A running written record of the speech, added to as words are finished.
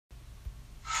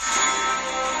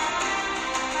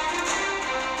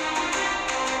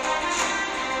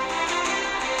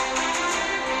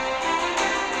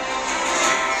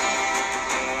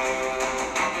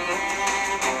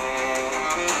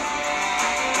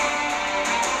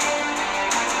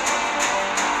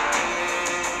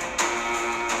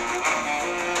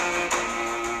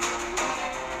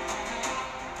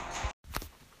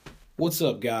What's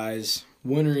up, guys?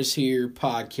 Winter is Here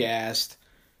podcast.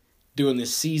 Doing the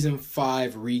season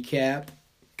 5 recap.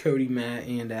 Cody, Matt,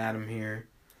 and Adam here.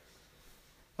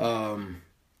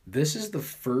 This is the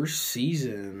first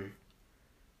season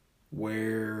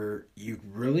where you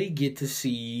really get to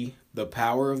see the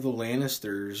power of the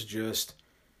Lannisters just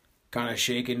kind of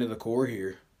shake into the core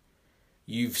here.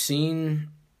 You've seen,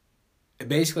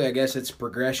 basically, I guess it's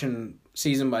progression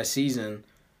season by season.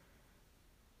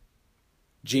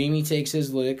 Jaime takes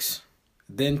his licks,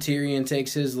 then Tyrion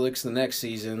takes his licks the next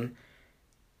season,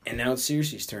 and now it's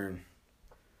Cersei's turn.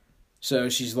 So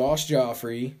she's lost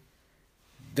Joffrey.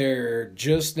 They're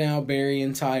just now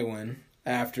burying Tywin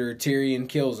after Tyrion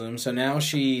kills him. So now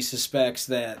she suspects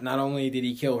that not only did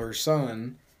he kill her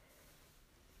son,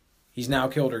 he's now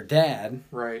killed her dad.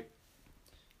 Right.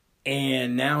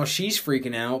 And now she's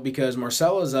freaking out because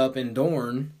Myrcella's up in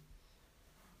Dorne.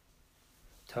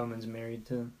 Tommen's married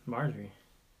to Marjorie.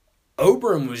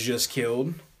 Oberyn was just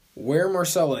killed. Where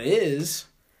Myrcella is,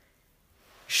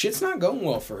 shit's not going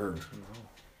well for her. No.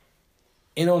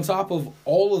 And on top of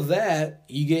all of that,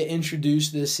 you get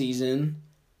introduced this season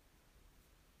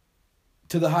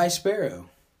to the High Sparrow.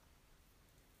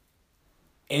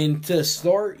 And to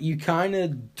start, you kind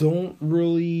of don't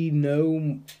really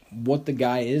know what the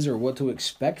guy is or what to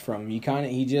expect from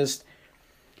him.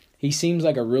 He seems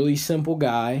like a really simple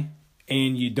guy,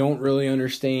 and you don't really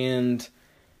understand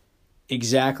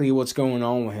exactly what's going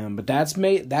on with him. But that's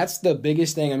the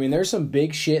biggest thing. I mean, there's some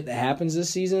big shit that happens this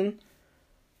season.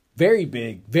 Very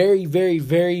big. Very, very,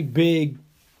 very big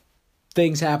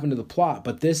things happen to the plot.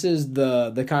 But this is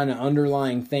the kind of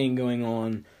underlying thing going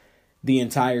on the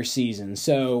entire season.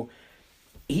 So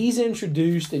he's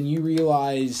introduced, and you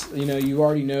realize, you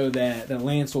already know that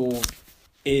Lancel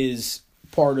is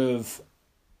part of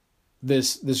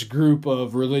this group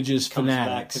of religious fanatics. Comes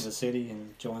back to the city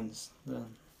and joins the...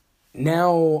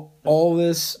 Now, all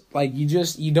this,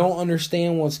 you don't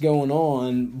understand what's going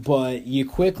on, but you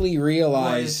quickly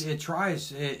realize...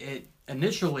 It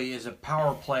initially is a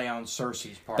power play on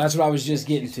Cersei's part. That's what I was just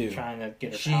getting to. Trying to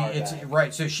get her power back.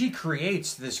 Right, so she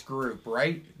creates this group,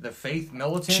 right? The Faith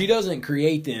Militant? She doesn't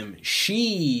create them.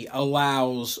 She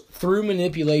allows, through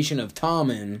manipulation of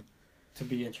Tommen... to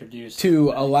be introduced.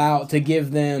 To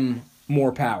give them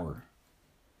more power.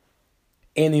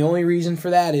 And the only reason for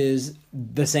that is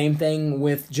the same thing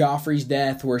with Joffrey's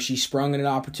death, where she sprung an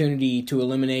opportunity to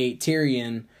eliminate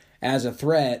Tyrion as a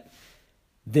threat.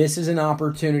 This is an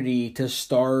opportunity to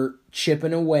start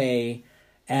chipping away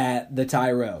at the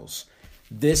Tyrells.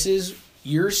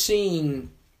 You're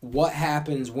seeing what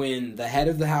happens when the head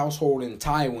of the household in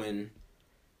Tywin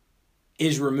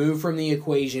is removed from the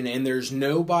equation and there's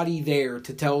nobody there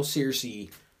to tell Cersei,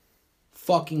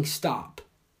 fucking stop.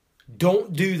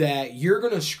 Don't do that. You're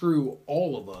going to screw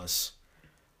all of us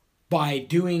by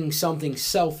doing something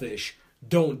selfish.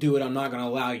 Don't do it. I'm not going to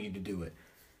allow you to do it.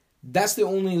 That's the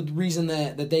only reason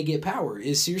that they get power,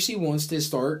 is Cersei wants to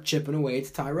start chipping away at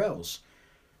the Tyrells.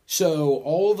 So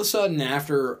all of a sudden,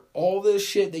 after all this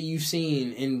shit that you've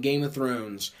seen in Game of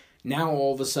Thrones, now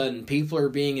all of a sudden people are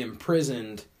being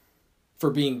imprisoned for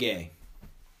being gay.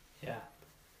 Yeah.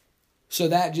 So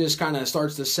that just kind of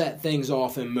starts to set things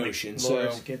off in motion.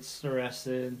 Loras gets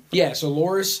arrested. Yeah, so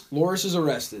Loras is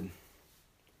arrested.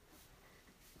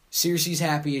 Cersei's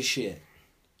happy as shit.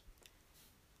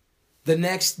 The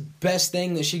next best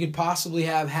thing that she could possibly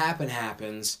have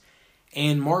happens,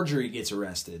 and Marjorie gets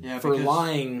arrested for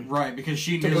lying. Right, because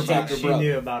she to knew protect her brother. She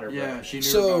knew about her brother. Yeah, she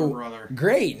knew about her brother.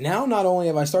 Great. Now not only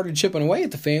have I started chipping away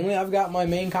at the family, I've got my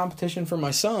main competition for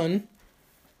my son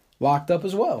locked up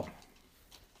as well.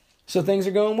 So things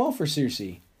are going well for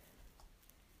Cersei.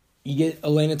 You get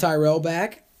Olenna Tyrell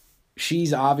back.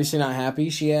 She's obviously not happy.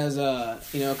 She has a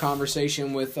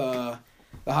conversation with the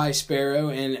High Sparrow,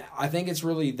 and I think it's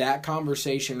really that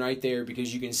conversation right there,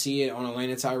 because you can see it on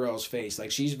Olenna Tyrell's face.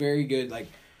 Like, she's very good. Like,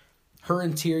 her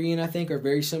and Tyrion, I think, are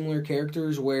very similar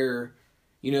characters where,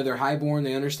 they're highborn,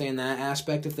 they understand that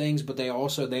aspect of things, but they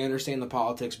understand the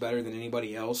politics better than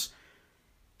anybody else.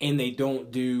 And they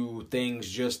don't do things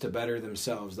just to better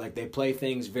themselves. Like, they play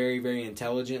things very, very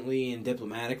intelligently and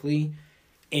diplomatically.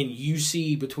 And you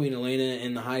see between Olenna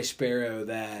and the High Sparrow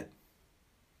that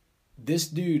this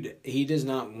dude, he does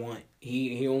not want,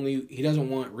 he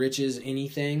doesn't want riches,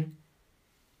 anything.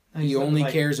 He only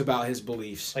cares about his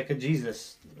beliefs. Like a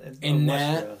Jesus. And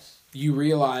that, you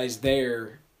realize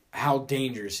there how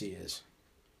dangerous he is.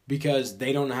 Because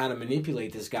they don't know how to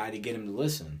manipulate this guy to get him to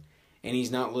listen. And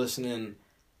he's not listening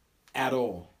at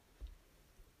all.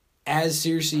 As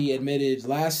Cersei admitted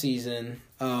last season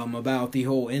about the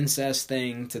whole incest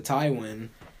thing to Tywin,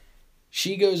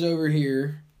 she goes over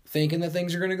here thinking that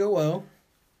things are going to go well.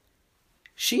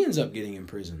 She ends up getting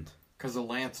imprisoned. Because of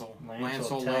Lancel.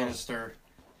 Lancel Lannister.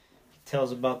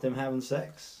 Tells about them having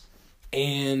sex.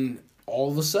 And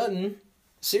all of a sudden,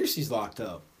 Cersei's locked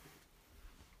up.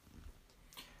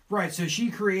 Right, so she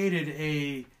created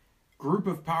a group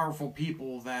of powerful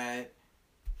people that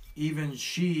even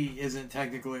she isn't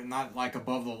technically not like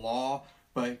above the law,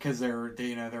 but because they're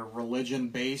religion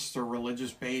based or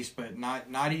religious based, but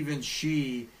not even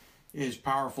she is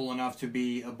powerful enough to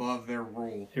be above their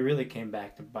rule. It really came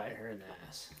back to bite her in the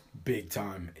ass. Big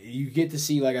time. You get to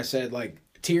see, like I said, like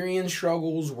Tyrion's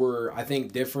struggles were, I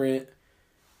think, different.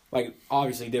 Like,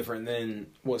 obviously different than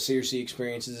what Cersei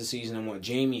experiences this season and what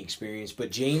Jaime experienced.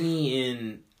 But Jaime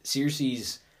and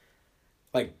Cersei's,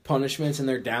 like, punishments in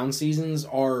their down seasons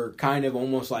are kind of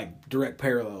almost like direct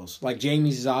parallels. Like,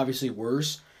 Jaime's is obviously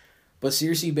worse. But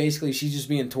Cersei, basically, she's just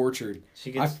being tortured.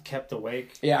 She gets kept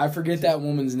awake. Yeah, I forget that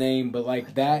woman's name, but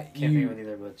like that, can't think of it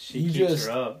either. But she keeps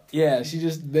her up. Yeah,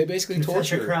 they basically torture her.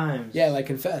 Confess your crimes. Yeah, like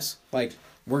confess. Like,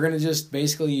 we're gonna just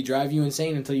basically drive you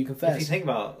insane until you confess. If you think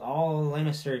about it, all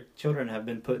Lannister children have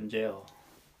been put in jail.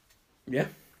 Yeah,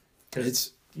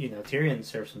 because Tyrion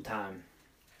served some time.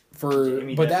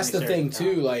 But that's the thing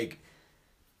too. Like,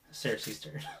 Cersei's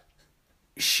turn.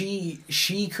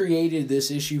 She created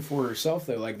this issue for herself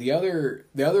though. Like the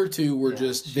other two were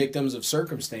just victims of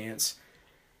circumstance.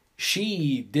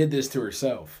 She did this to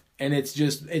herself, and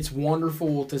it's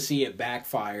wonderful to see it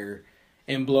backfire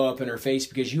and blow up in her face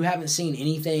because you haven't seen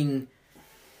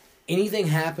anything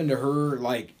happen to her.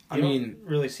 Like you don't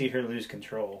really see her lose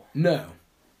control. No,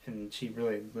 and she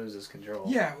really loses control.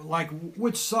 Yeah, like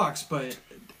which sucks, but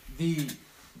the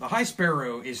High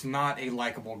Sparrow is not a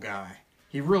likable guy.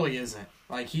 He really isn't.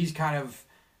 Like, he's kind of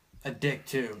a dick,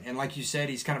 too. And like you said,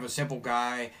 he's kind of a simple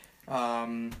guy.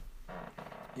 Wears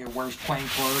plain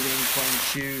clothing, plain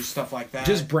shoes, stuff like that.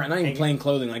 Just brown, not even plain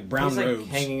clothing, like brown he's robes.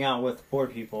 Like hanging out with poor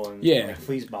people and like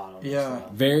fleece bottoms. Yeah.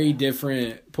 Very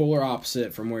different, polar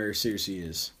opposite from where Cersei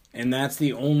is. And that's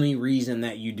the only reason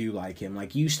that you do like him.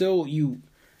 Like,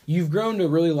 you've grown to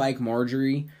really like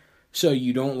Marjorie, so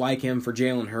you don't like him for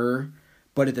jailing her.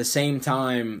 But at the same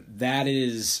time, that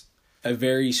is a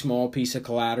very small piece of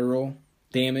collateral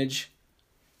damage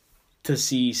to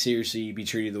see Cersei be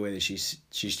treated the way that she's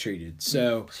treated.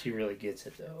 So she really gets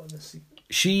it though.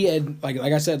 She had like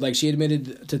I said, like she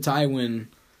admitted to Tywin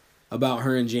about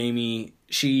her and Jaime.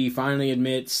 She finally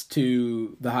admits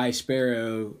to the High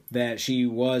Sparrow that she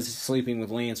was sleeping with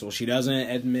Lancel. She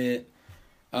doesn't admit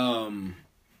anything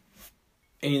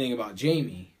about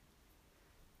Jaime,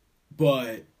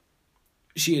 but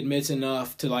she admits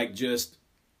enough to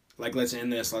let's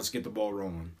end this, let's get the ball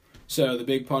rolling. So the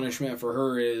big punishment for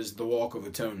her is the Walk of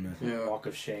Atonement. Yeah. Walk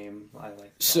of Shame. I like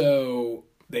that. So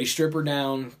they strip her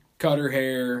down, cut her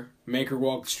hair, make her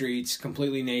walk the streets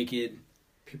completely naked.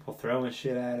 People throwing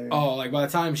shit at her. Oh, like by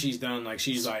the time she's done, like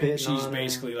she's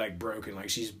basically like broken. Like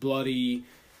she's bloody,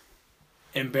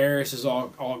 embarrassed as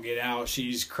all get out.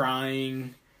 She's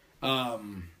crying.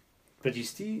 But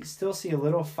you still see a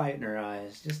little fight in her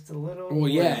eyes, just a little. Well,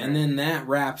 yeah, and then that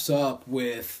wraps up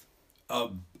with a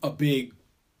big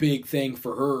thing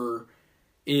for her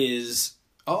is,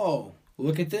 oh,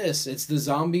 look at this, it's the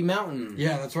zombie mountain.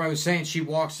 Yeah, that's what I was saying. She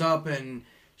walks up and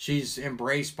she's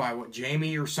embraced by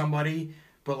Jaime or somebody,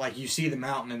 but like you see the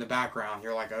mountain in the background,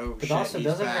 you're like, oh, but shit. Also,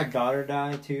 doesn't her daughter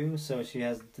die too? So she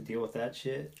has to deal with that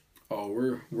shit.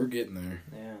 Oh, we're getting there.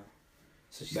 Yeah.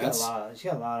 So she got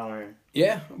a lot on her.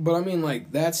 Yeah, but I mean,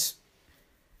 like, this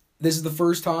is the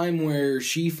first time where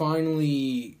she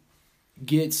finally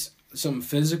gets some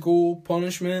physical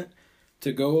punishment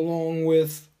to go along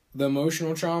with the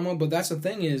emotional trauma. But that's the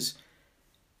thing is,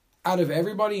 out of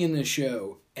everybody in this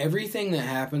show, everything that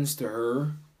happens to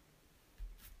her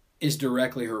is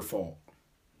directly her fault.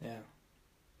 Yeah.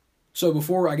 So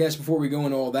before we go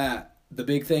into all that, the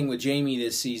big thing with Jaime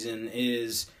this season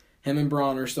is him and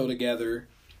Bronn are still together.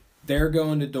 They're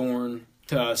going to Dorne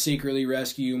to secretly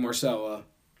rescue Myrcella.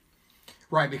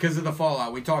 Right, because of the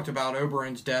fallout. We talked about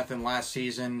Oberyn's death in last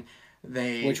season.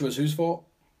 Which was whose fault?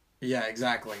 Yeah,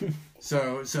 exactly.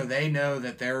 So they know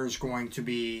that there's going to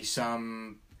be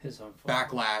some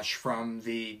backlash from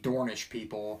the Dornish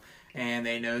people, and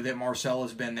they know that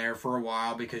Myrcella's been there for a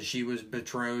while because she was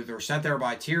betrothed or sent there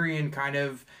by Tyrion, kind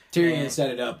of. Tyrion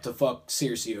set it up to fuck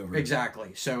Cersei over.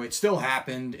 Exactly. So it still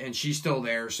happened, and she's still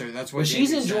there. So that's what. But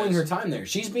she's enjoying her time there.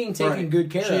 She's being taken good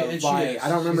care of by. I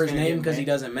don't remember his name because he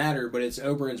doesn't matter, but it's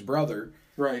Oberyn's brother.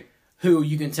 Right. who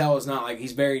you can tell is not like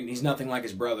he's nothing like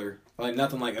his brother, like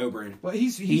nothing like Oberyn. Well,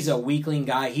 he's a weakling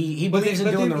guy. He believes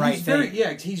in doing the right thing.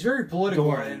 He's very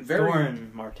political and very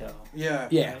Doran Martell. Yeah,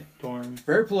 Right? Doran.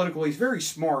 very political. He's very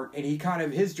smart, and he kind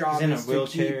of his job He's in a is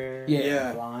wheelchair. to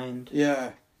keep, Blind.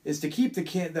 is to keep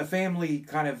the family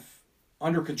kind of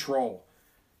under control,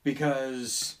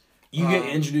 because You get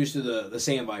introduced to the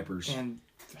Sand Vipers, and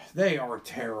they are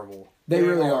terrible. they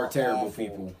really are terrible awful.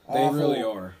 people. Awful. They really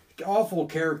are. Awful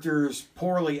characters,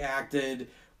 poorly acted,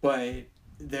 but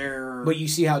they're But you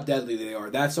see how deadly they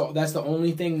are. That's all. That's the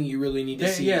only thing that you really need to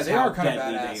see. Yeah, is they how are kind of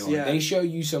deadly badass, they are. yeah. They show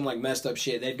you some like messed up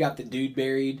shit. They've got the dude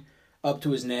buried up to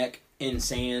his neck in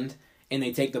sand, and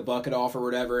they take the bucket off or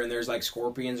whatever, and there's like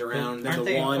scorpions around. Then Aren't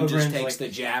the they one just Oberyn's, takes like, the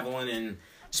javelin and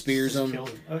spears them.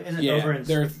 Isn't Yeah, Oberyn's,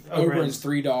 they're Oberyn's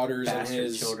 3 daughters and bastard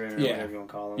his children, or yeah. whatever you want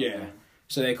to call them. Yeah.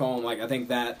 So they call him like I think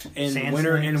that in Sand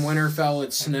winter snakes. in Winterfell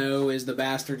it's Snow is the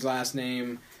bastard's last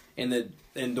name, and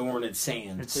in Dorne it's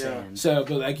Sand. It's Yeah. sand. So,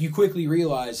 but like you quickly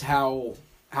realize how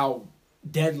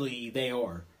deadly they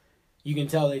are. You can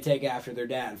tell they take after their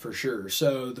dad for sure.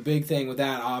 So the big thing with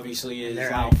that obviously is And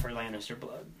they're like, out for Lannister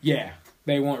blood. yeah,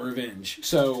 they want revenge.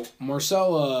 So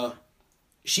Marcella,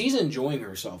 she's enjoying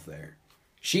herself there.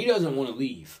 She doesn't want to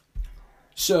leave.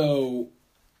 So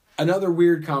another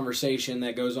weird conversation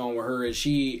that goes on with her is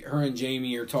her and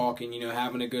Jamie are talking,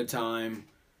 having a good time.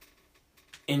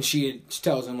 And she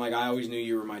tells him, like, I always knew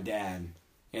you were my dad.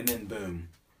 And then, boom.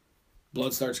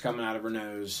 Blood starts coming out of her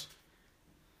nose.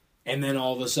 And then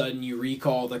all of a sudden you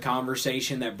recall the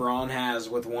conversation that Bronn has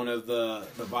with one of the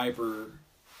Viper,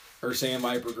 or Sand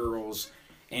Viper girls.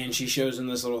 And she shows him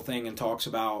this little thing and talks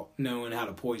about knowing how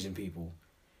to poison people.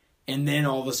 And then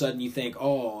all of a sudden you think,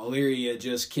 oh, Illyria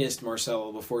just kissed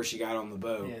Marcella before she got on the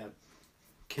boat. Yeah.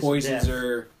 Kiss Poisons of death.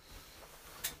 her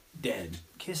dead.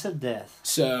 Kiss of death.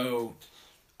 So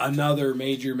another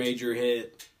major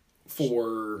hit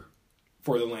for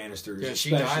the Lannisters. yeah.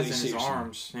 She especially dies in his Cersei.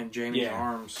 arms, in Jaime's Yeah.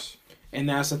 arms. And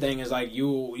that's the thing is like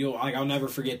you'll like I'll never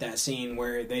forget that scene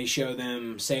where they show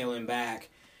them sailing back,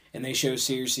 and they show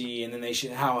Cersei, and then they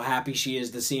show how happy she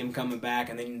is to see him coming back,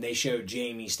 and then they show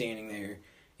Jaime standing there,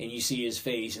 and you see his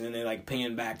face, and then they like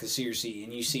pan back to Cersei,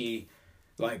 and you see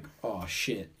like oh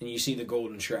shit, and you see the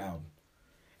golden shroud,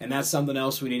 and that's something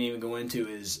else we didn't even go into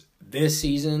is this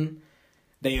season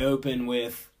they open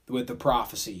with the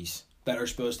prophecies that are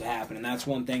supposed to happen, and that's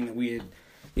one thing that we had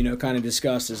kind of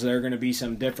discussed is there are going to be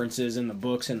some differences in the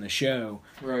books and the show.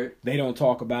 Right. They don't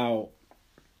talk about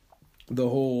the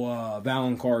whole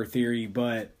Valonqar theory,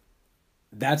 but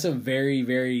that's a very,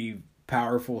 very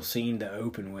powerful scene to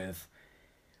open with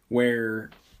where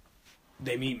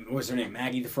they meet, what's her name,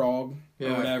 Maggie the Frog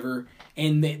or whatever,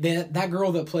 and that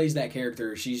girl that plays that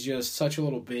character, she's just such a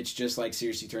little bitch, just like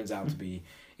Cersei turns out to be.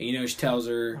 And, she tells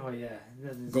her, Oh, yeah.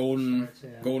 golden Yeah.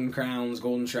 golden crowns,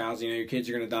 golden shrouds, your kids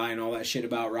are going to die and all that shit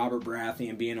about Robert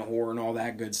Baratheon being a whore and all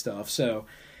that good stuff. So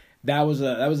that was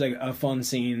a fun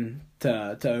scene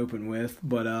to open with,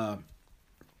 but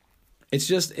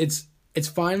it's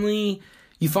finally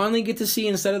you finally get to see,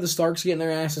 instead of the Starks getting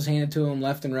their asses handed to them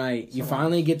left and right, you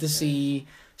finally get to see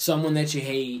someone that you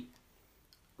hate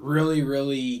really,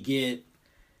 really get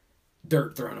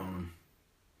dirt thrown on them.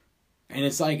 And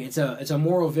it's like it's a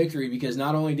moral victory because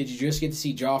not only did you just get to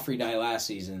see Joffrey die last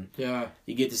season, Yeah.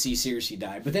 you get to see Cersei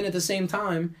die. But then at the same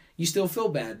time, you still feel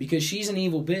bad because she's an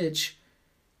evil bitch,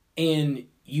 and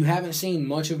you haven't seen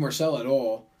much of Marcella at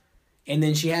all. And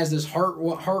then she has this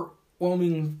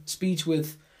heartwarming speech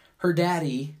with her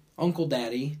daddy, Uncle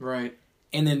Daddy, Right.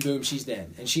 and then boom, she's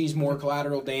dead. And she's more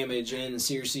collateral damage in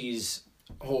Cersei's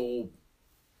whole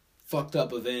fucked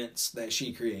up events that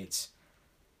she creates.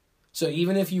 So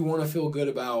even if you want to feel good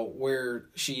about where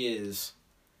she is,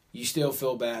 you still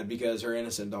feel bad because her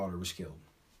innocent daughter was killed.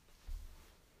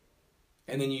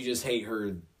 And then you just hate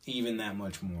her even that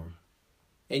much more.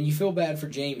 And you feel bad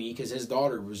for Jaime because his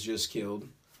daughter was just killed.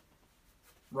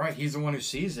 Right. He's the one who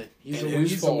sees it. He's And the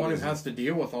whose fault one who is has to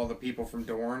deal with all the people from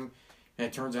Dorne. And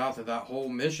it turns out that whole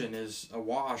mission is a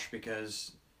wash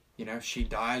because, she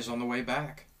dies on the way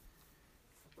back.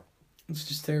 It's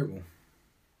just terrible.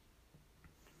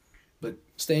 But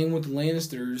staying with the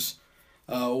Lannisters,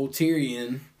 old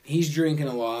Tyrion, he's drinking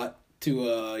a lot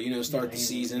to start the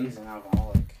season. He's an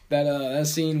alcoholic. That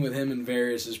scene with him and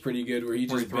Varys is pretty good, where he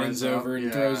Where just he bends throws up, over and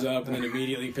yeah. throws up, and then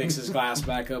immediately picks his glass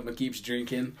back up and keeps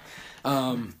drinking.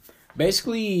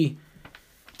 Basically,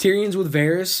 Tyrion's with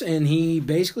Varys, and he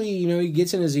basically, he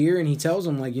gets in his ear and he tells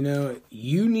him, like,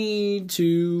 you need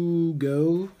to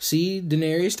go see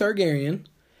Daenerys Targaryen,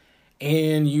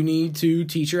 and you need to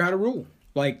teach her how to rule.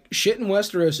 Like, shit in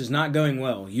Westeros is not going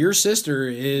well. Your sister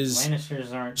is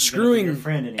Lannisters aren't screwing your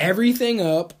friend anymore. everything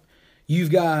up. You've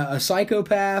got a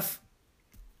psychopath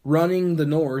running the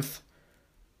North,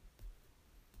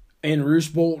 and Roose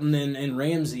Bolton and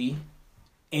Ramsay.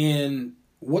 And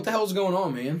what the hell's going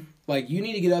on, man? Like, you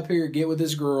need to get up here, get with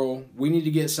this girl. We need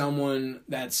to get someone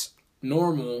that's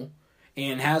normal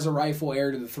and has a rightful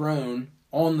heir to the throne,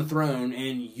 on the throne,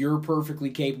 and you're perfectly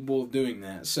capable of doing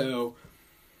that. So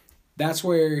that's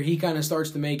where he kind of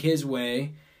starts to make his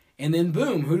way. And then,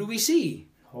 boom, who do we see?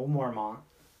 Whole Mormont.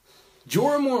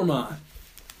 Jorah Mormont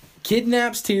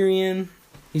kidnaps Tyrion.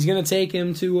 He's going to take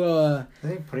him to,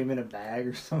 They put him in a bag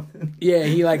or something. yeah,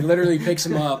 he, like, literally picks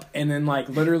him up and then, like,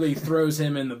 literally throws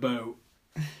him in the boat.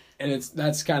 And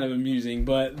that's kind of amusing.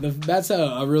 But that's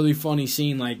a really funny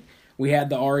scene. Like, we had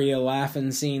the Arya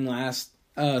laughing scene last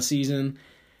season.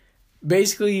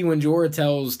 Basically, when Jorah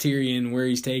tells Tyrion where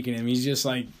he's taking him, he's just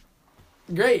like,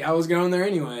 great, I was going there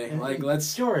anyway. Like,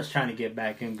 let's... Jorah's trying to get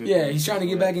back in good Yeah, graces he's trying to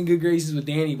get with- back in good graces with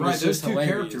Dany, but Right, it's those just two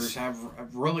hilarious. characters have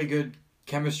really good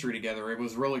chemistry together. It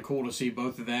was really cool to see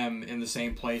both of them in the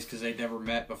same place because they'd never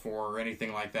met before or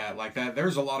anything like that. Like that,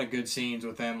 there's a lot of good scenes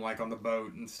with them, like on the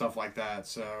boat and stuff like that.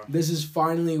 So This is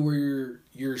finally where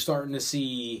you're starting to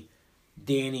see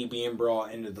Dany being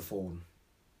brought into the fold.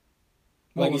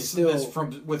 Like, it's still...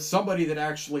 with somebody that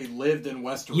actually lived in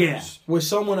Westeros. Yeah, with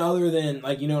someone other than,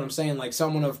 like, you know what I'm saying? Like,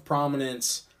 someone of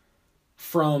prominence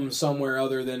from somewhere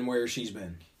other than where she's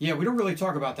been. Yeah, we don't really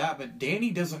talk about that, but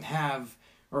Dany doesn't have,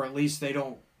 or at least they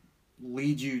don't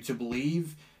lead you to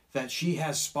believe that she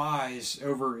has spies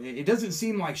over. It doesn't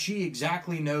seem like she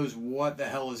exactly knows what the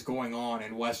hell is going on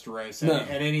in Westeros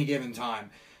at any given time.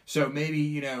 So maybe,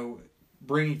 you know,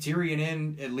 bringing Tyrion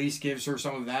in at least gives her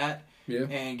some of that. Yeah.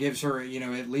 And gives her, you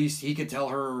know, at least he could tell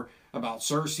her about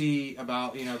Cersei,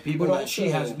 about, you know, people But that she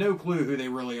also- has no clue who they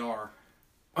really are.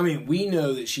 I mean, we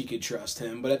know that she could trust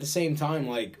him, but at the same time,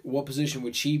 like, what position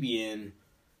would she be in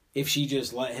if she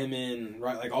just let him in,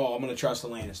 right? Like, oh, I'm going to trust the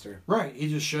Lannister. Right. He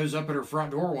just shows up at her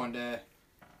front door one day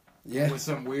Yeah. with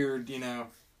some weird, you know,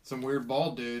 some weird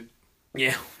bald dude.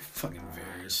 Yeah. Fucking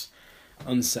Varys.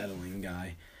 Unsettling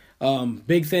guy.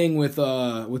 Big thing with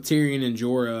Tyrion and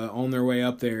Jorah on their way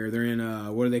up there. They're in,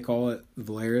 what do they call it?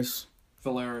 Valeris?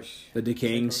 Valeris. The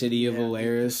decaying city of Yeah.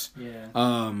 Valeris.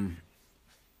 Yeah.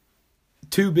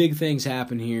 Two big things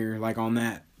happen here, like on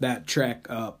that trek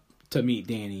up to meet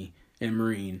Dany and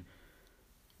Marine.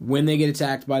 When they get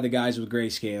attacked by the guys with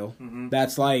grayscale,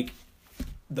 that's like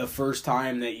the first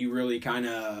time that you really kind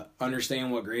of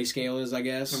understand what grayscale is, I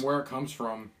guess. And where it comes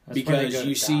from. That's where they Because go to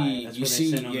you die. see, That's you where they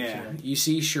see, send them yeah, to. you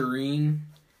see Shireen,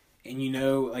 and you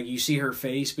know, like, you see her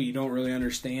face, but you don't really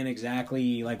understand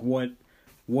exactly like what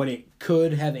it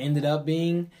could have ended up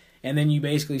being, and then you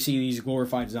basically see these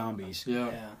glorified zombies. Yeah.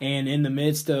 Yeah. And in the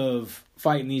midst of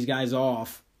fighting these guys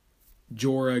off,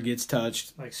 Jorah gets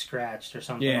touched. Like scratched or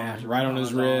something. Yeah, right on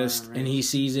his wrist, arm, and he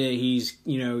sees it. He's,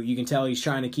 you know, you can tell he's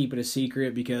trying to keep it a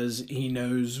secret because he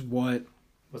knows what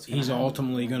What's gonna he's happen.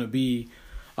 ultimately going to be.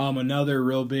 Another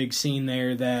real big scene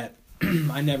there that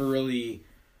I never really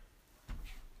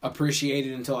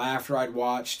appreciated until after I'd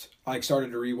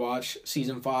started to rewatch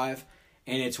season 5,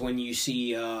 and it's when you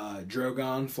see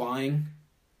Drogon flying,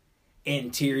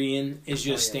 and Tyrion is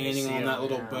just Oh, yeah, they standing see on him, that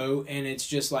little yeah. boat, and it's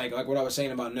just like what I was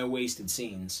saying about no wasted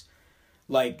scenes.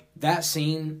 Like, that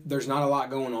scene, there's not a lot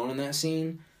going on in that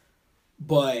scene,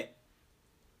 but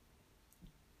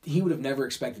he would have never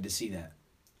expected to see that.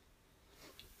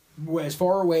 As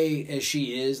far away as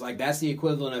she is, like, that's the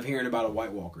equivalent of hearing about a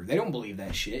White Walker. They don't believe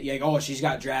that shit. You're like, oh, she's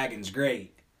got dragons,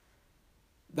 great.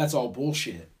 That's all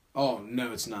bullshit. Oh,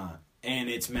 no, it's not. And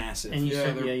it's massive. And you Yeah,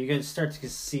 start, they're- you can start to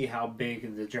see how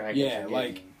big the dragons Yeah, are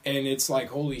like, getting. and it's like,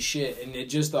 holy shit. And it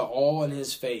just, the awe in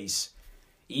his face,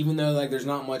 even though, like, there's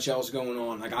not much else going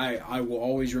on, like, I will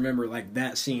always remember, like,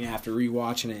 that scene after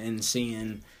rewatching it and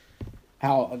seeing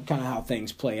how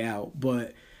things play out.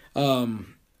 But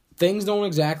things don't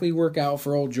exactly work out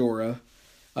for old Jorah.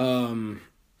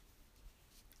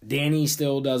 Dany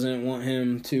still doesn't want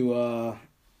him to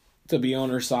be on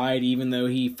her side, even though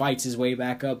he fights his way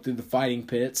back up through the fighting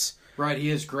pits. Right, he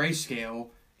is grayscale,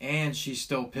 and she's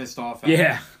still pissed off at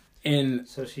Yeah. him. And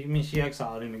So she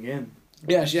exiled him again.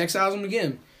 yeah, she exiles him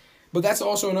again. But that's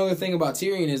also another thing about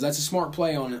Tyrion is that's a smart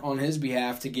play on his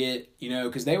behalf to get, you know,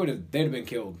 because they'd have been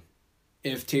killed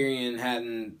if Tyrion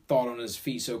hadn't thought on his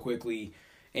feet so quickly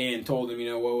and told them, you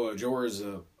know, whoa, Jorah's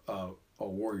a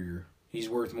warrior. He's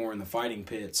worth more in the fighting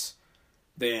pits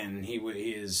than he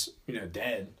is, you know,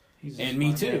 dead. He's a And me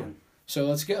smart too. man. So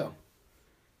let's go.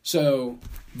 So,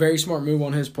 very smart move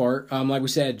on his part. Like we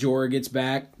said, Jorah gets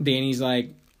back. Dany's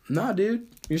like, nah, dude,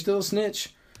 You're still a snitch.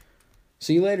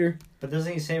 See you later. But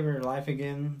doesn't he save her life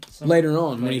again? Later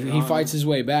on, when he fights his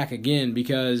way back again,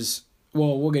 because,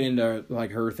 well, we'll get into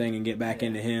like her thing and get back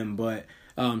into him, but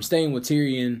staying with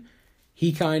Tyrion,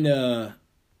 he kind of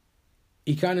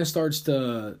starts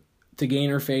to gain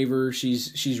her favor.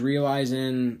 She's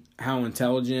realizing how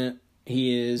intelligent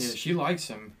he is. Yeah, she likes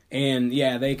him. And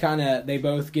yeah, they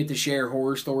both get to share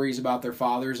horror stories about their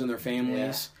fathers and their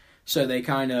families. Yeah. So they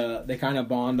kind of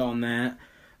bond on that.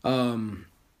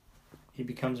 He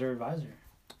becomes her advisor.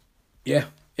 Yeah,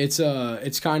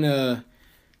 it's kind of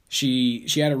she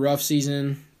had a rough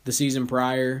season the season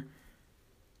prior.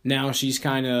 Now she's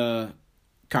kind of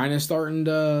starting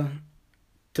to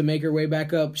make her way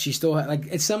back up. She still like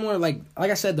it's similar like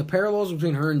I said, the parallels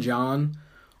between her and Jon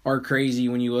are crazy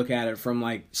when you look at it from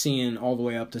like seeing all the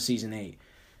way up to season 8.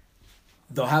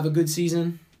 They'll have a good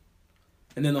season,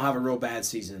 and then they'll have a real bad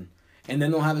season, and then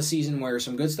they'll have a season where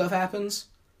some good stuff happens.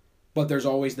 But there's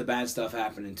always the bad stuff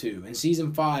happening too. In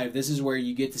season 5, this is where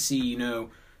you get to see,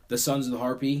 the Sons of the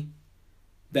Harpy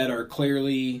that are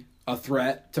clearly a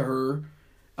threat to her.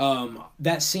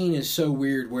 That scene is so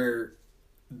weird where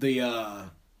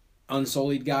the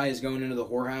Unsullied guy is going into the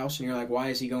whorehouse, and you're like, why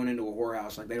is he going into a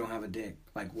whorehouse? Like, they don't have a dick.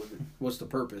 Like, what's the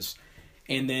purpose?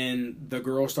 And then the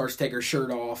girl starts to take her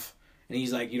shirt off, and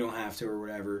he's like, you don't have to, or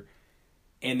whatever.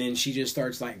 And then she just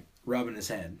starts, like, rubbing his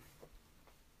head.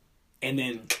 And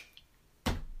then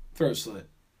throat slit.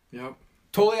 Yep.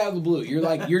 Totally out of the blue.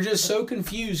 You're just so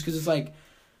confused because it's like,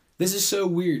 this is so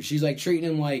weird. She's like treating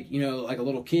him like, like a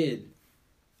little kid.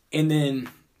 And then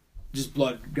just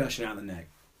blood gushing out of the neck.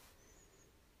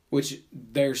 Which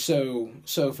they're so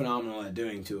phenomenal at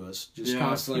doing to us. Just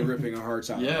constantly ripping our hearts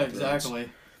out. Yeah, exactly.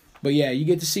 But yeah, you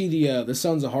get to see the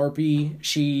Sons of Harpy.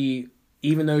 She,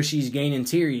 even though she's gaining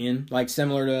Tyrion, like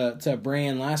similar to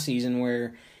Bran last season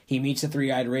where he meets the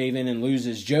Three-Eyed Raven and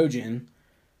loses Jojen,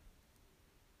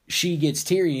 she gets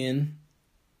Tyrion,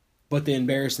 but then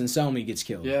Barristan Selmy gets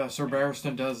killed. Yeah, Sir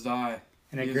Barristan does die.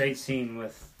 And a great scene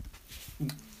with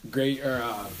Grey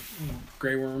Worm.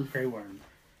 Grey Worm.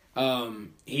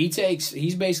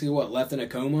 He's basically left in a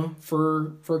coma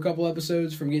for a couple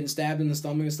episodes from getting stabbed in the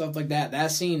stomach and stuff like that.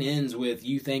 That scene ends with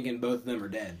you thinking both of them are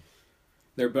dead.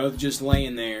 They're both just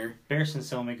laying there. Barristan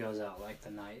Selmy goes out like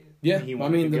the night. Yeah,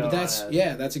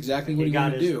 that's exactly what he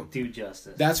wanted to do. Do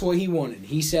justice. That's what he wanted.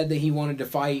 He said that he wanted to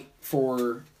fight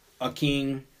for a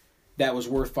king that was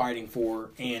worth fighting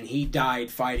for, and he died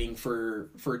fighting for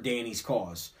Dany's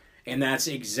cause. And that's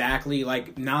exactly,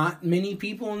 like, not many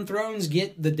people in Thrones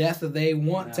get the death that they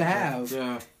want to have,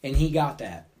 and he got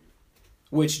that.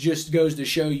 Which just goes to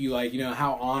show you, like,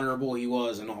 how honorable he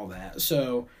was and all that.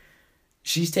 So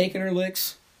she's taking her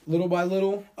licks little by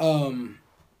little.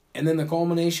 And then the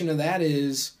culmination of that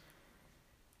is,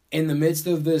 in the midst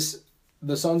of this,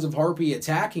 the Sons of Harpy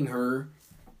attacking her,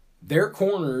 they're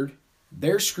cornered,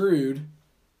 they're screwed,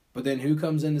 but then who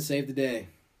comes in to save the day?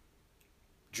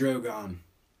 Drogon.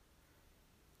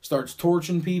 Starts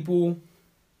torching people.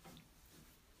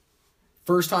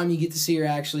 First time you get to see her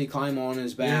actually climb on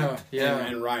his back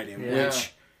and ride him,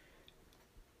 which,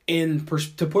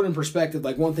 to put in perspective,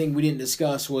 like one thing we didn't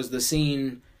discuss was the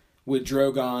scene with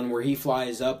Drogon where he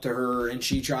flies up to her and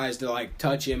she tries to like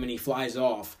touch him and he flies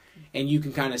off, and you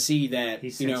can kind of see that he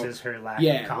senses her lack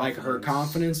of confidence. Like her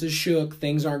confidence is shook,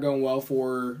 things aren't going well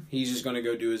for her, he's just going to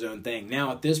go do his own thing.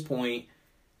 Now at this point,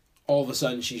 all of a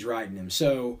sudden she's riding him.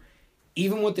 So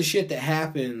even with the shit that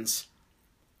happens,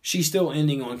 she's still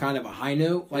ending on kind of a high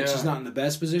note. Like she's not in the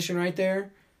best position right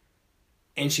there.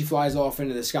 And she flies off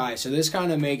into the sky. So this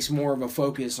kind of makes more of a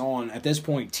focus on, at this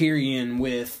point, Tyrion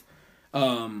with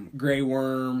Grey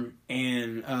Worm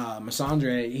and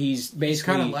Missandei. He's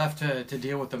kind of left to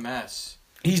deal with the mess.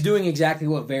 He's doing exactly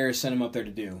what Varys sent him up there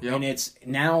to do. Yep. And it's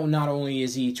now not only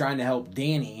is he trying to help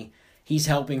Dany, he's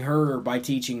helping her by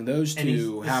teaching those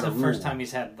two how to rule. This is the first time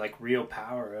he's had like real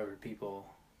power over people.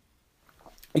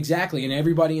 Exactly, and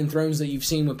everybody in Thrones that you've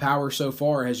seen with power so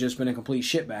far has just been a complete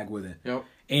shitbag with it. Yep.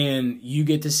 And you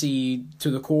get to see to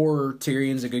the core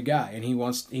Tyrion's a good guy, and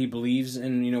he believes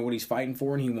in what he's fighting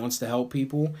for, and he wants to help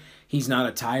people. He's not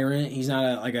a tyrant. He's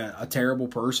not a terrible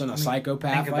person,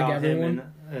 psychopath like everyone.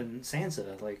 Him and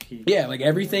Sansa, like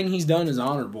everything he's done is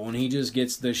honorable, and he just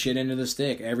gets the shit into the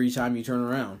stick every time you turn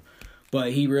around.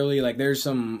 But he really, there's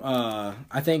some,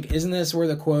 I think, isn't this where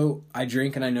the quote, I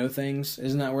drink and I know things,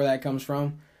 isn't that where that comes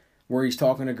from? Where he's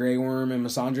talking to Grey Worm and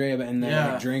Missandei and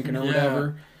they're drinking or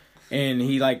whatever. And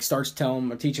he, starts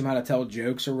teach him how to tell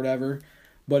jokes or whatever.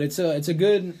 But it's a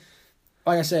good,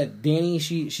 like I said, Dany,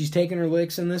 she's taking her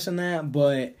licks and this and that,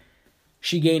 but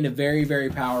she gained a very, very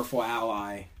powerful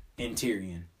ally in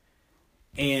Tyrion.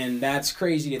 And that's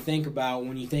crazy to think about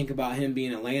when you think about him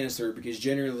being a Lannister, because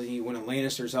generally when a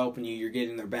Lannister's helping you, you're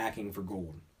getting their backing for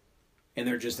gold. And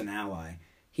they're just an ally.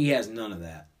 He has none of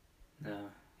that. No,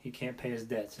 he can't pay his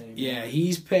debts anymore. Yeah,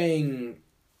 he's paying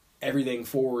everything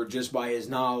forward just by his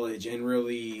knowledge and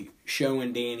really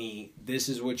showing Dany, this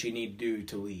is what you need to do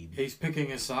to lead. He's picking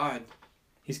his side.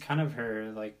 He's kind of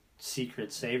her, like,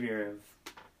 secret savior of,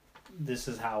 this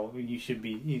is how you should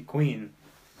be queen.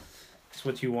 It's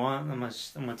what you want. I'm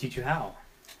gonna teach you how.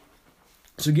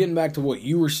 So getting back to what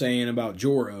you were saying about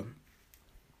Jorah,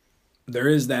 there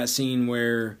is that scene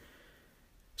where,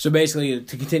 so basically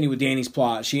to continue with Dany's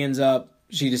plot, she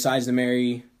decides to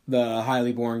marry the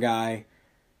highly born guy.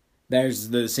 There's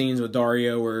the scenes with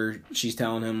Dario where she's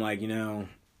telling him, like,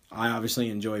 I obviously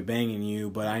enjoy banging you,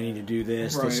 but I need to do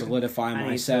this to solidify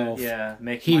myself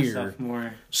make here. Myself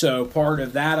more. So part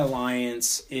of that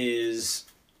alliance is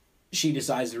she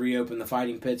decides to reopen the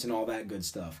fighting pits and all that good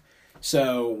stuff.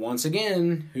 So once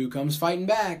again, who comes fighting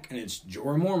back? And it's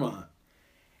Jorah Mormont.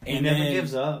 And he never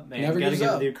gives up, man. Never gives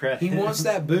up. Credit. He wants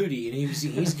that booty, and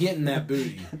he's getting that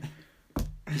booty.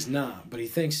 He's not, but he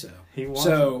thinks so. He wants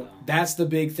so it, that's the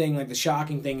big thing. Like the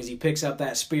shocking thing is he picks up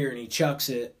that spear and he chucks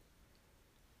it,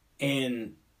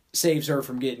 and saves her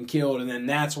from getting killed, and then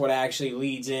that's what actually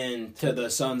leads into the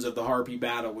Sons of the Harpy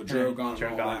battle with Drogon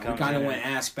and all that. We kind of went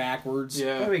ass backwards,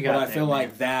 but I feel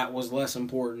like that was less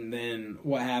important than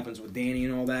what happens with Dany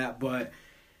and all that. But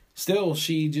still,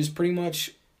 she just pretty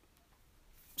much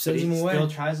sends him away. Still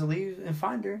tries to leave and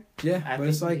find her. Yeah, but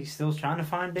it's like he's still trying to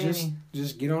find Dany.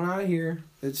 Just get on out of here.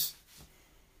 It's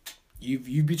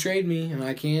you betrayed me, and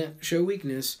I can't show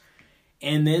weakness.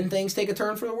 And then things take a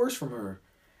turn for the worse from her.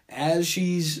 As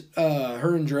she's,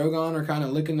 her and Drogon are kind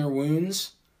of licking their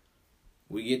wounds,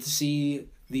 we get to see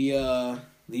the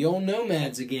old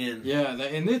nomads again. Yeah,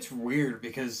 and it's weird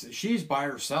because she's by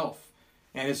herself.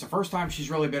 And it's the first time she's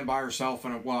really been by herself.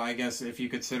 And, well, I guess if you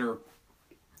consider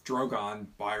Drogon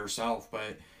by herself.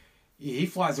 But he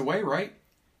flies away, right?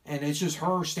 And it's just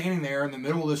her standing there in the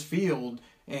middle of this field.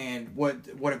 And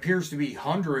what appears to be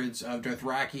hundreds of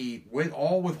Dothraki, with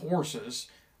horses,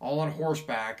 all on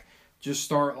horseback, just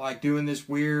start like doing this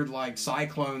weird like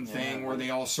cyclone thing where they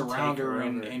all surround her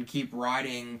and keep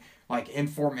riding like in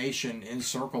formation in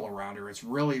circle around her. It's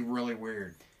really, really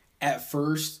weird. At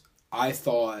first, I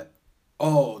thought,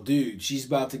 oh, dude, she's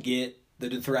about to get the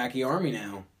Dothraki army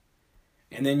now.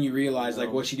 And then you realize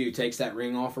like what she do, takes that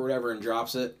ring off or whatever and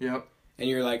drops it. Yep. And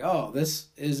you're like, oh, this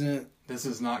is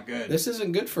not good. This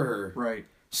isn't good for her. Right.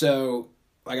 So,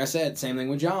 like I said, same thing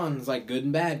with Jon. It's like good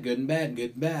and bad, good and bad,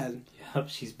 good and bad. Yep,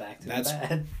 she's back to the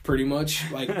bad. Pretty much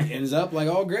like ends up like,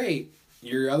 oh great,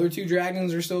 your other two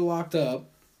dragons are still locked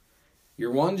up.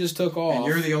 Your one just took off. And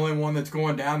you're the only one that's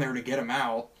going down there to get them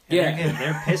out. And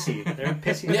they're pissy. They're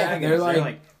pissy yeah,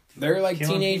 dragons. They're like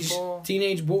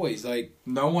teenage boys. Like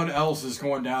no one else is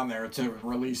going down there to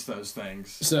release those things.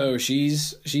 So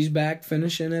she's back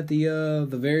finishing at the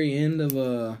very end of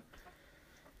a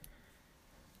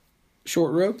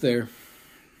short rope there.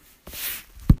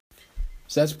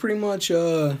 So that's pretty much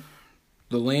the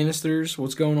Lannisters,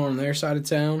 what's going on their side of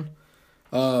town.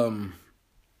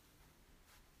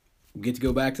 We get to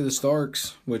go back to the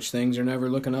Starks, which things are never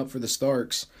looking up for the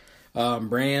Starks.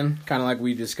 Bran, kind of like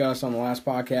we discussed on the last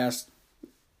podcast,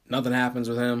 nothing happens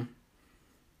with him.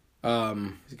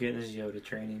 He's getting his Yoda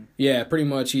training. Yeah, pretty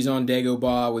much he's on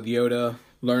Dagobah with Yoda,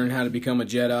 learning how to become a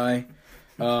Jedi.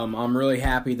 I'm really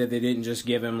happy that they didn't just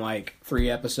give him like 3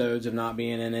 episodes of not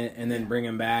being in it and then bring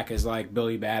him back as like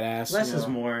Billy Badass. Less is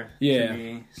more to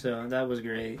me, so that was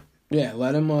great. Yeah,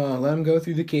 let him go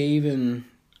through the cave and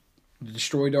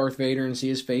destroy Darth Vader and see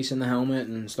his face in the helmet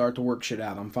and start to work shit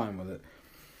out. I'm fine with it.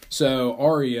 So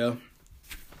Arya,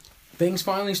 things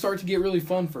finally start to get really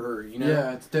fun for her. You know,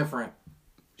 yeah, it's different.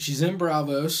 She's in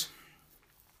Braavos.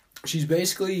 She's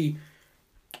basically,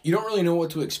 you don't really know what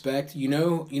to expect. You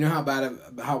know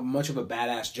how much of a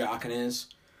badass Jaqen is,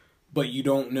 but you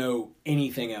don't know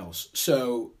anything else.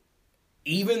 So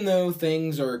even though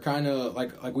things are kind of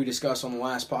like we discussed on the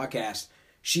last podcast,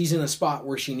 she's in a spot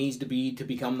where she needs to be to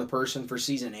become the person for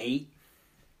season 8.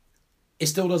 It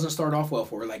still doesn't start off well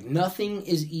for her. Like nothing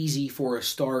is easy for a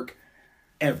Stark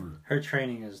ever. Her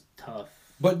training is tough.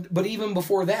 But even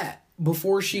before that,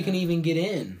 before she can even get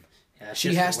in,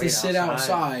 she has to sit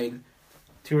outside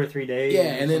 2 or 3 days. Yeah,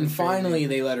 and then finally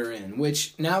they let her in.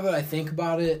 Which, now that I think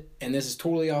about it, and this is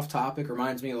totally off topic,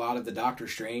 reminds me a lot of the Doctor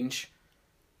Strange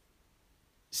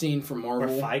scene from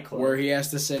Marvel, Fight Club, where he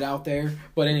has to sit out there.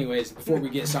 But anyways, before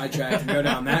we get sidetracked and go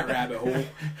down that rabbit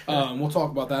hole, we'll talk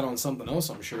about that on something else,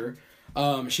 I'm sure.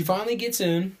 She finally gets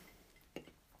in.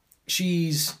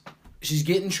 She's she's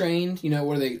getting trained. You know,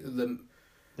 what are they?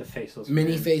 The faceless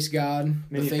mini men. face god,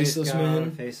 the faceless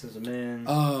men. Faceless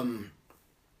men.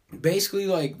 Basically,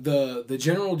 like the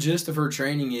general gist of her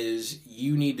training is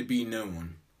you need to be no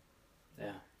one.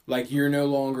 Yeah. Like you're no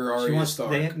longer Arya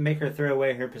Stark. They make her throw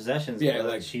away her possessions. Yeah, but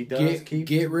like she does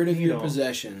get rid of your Needle.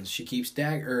 possessions. She keeps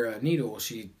Needle.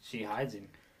 She hides him.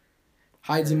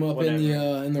 hides him up whatever.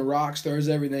 in the rocks, throws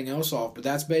everything else off. But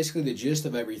that's basically the gist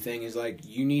of everything. Is like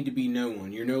you need to be no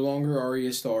one. You're no longer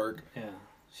Arya Stark. Yeah.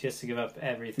 She has to give up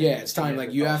everything. Yeah, it's time. She Like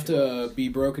never you thought have she to was. be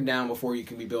broken down before you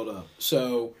can be built up.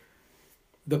 So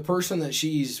the person that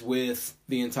she's with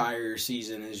the entire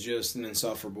season is just an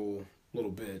insufferable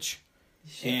little bitch.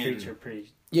 She treats her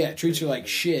pretty. Yeah, treats her like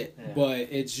shit, Yeah. but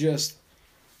it's just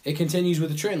it continues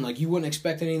with the trend. Like you wouldn't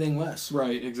expect anything less.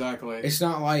 Right, exactly. It's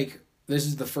not like this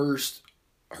is the first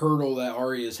hurdle that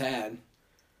Arya's had,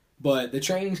 but the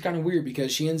training's kind of weird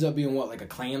because she ends up being what, like a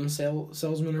clam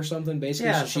salesman or something, basically.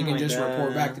 Yeah, So she something can like just that.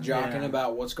 report back to Jaqen Yeah.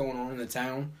 about what's going on in the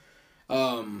town.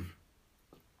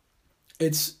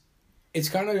 It's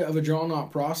kind of a drawn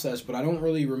out process, but I don't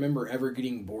really remember ever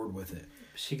getting bored with it.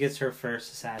 She gets her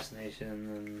first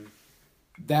assassination,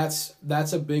 That's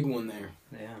a big one there.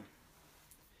 and yeah.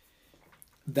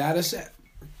 That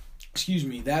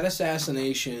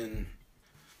assassination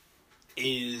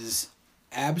is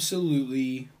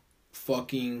absolutely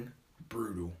fucking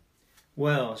brutal.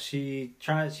 Well, she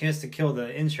has to kill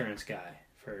the insurance guy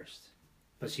first,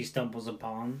 but she stumbles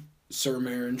upon Sir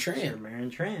Meryn Sir Trant.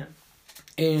 Meryn Trant.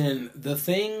 And the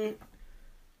thing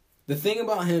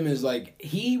about him is like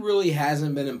he really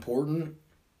hasn't been important.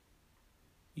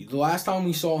 The last time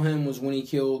we saw him was when he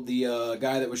killed the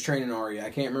guy that was training Arya. I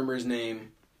can't remember his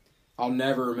name. I'll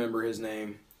never remember his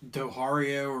name.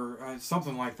 Dohario or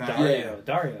something like that.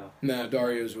 Dario. No,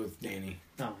 Dario's with Dany.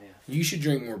 Oh yeah, You should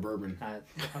drink more bourbon.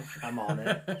 I'm on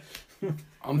it.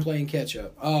 I'm playing catch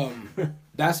up.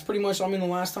 That's pretty much, the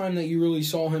last time that you really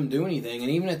saw him do anything. And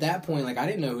even at that point, like, I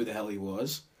didn't know who the hell he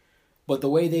was. But the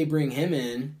way they bring him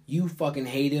in, you fucking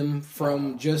hate him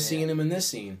from just seeing him in this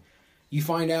scene. You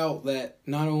find out that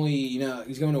not only,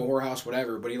 he's going to a whorehouse,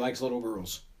 whatever, but he likes little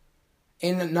girls.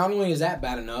 And not only is that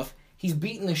bad enough, he's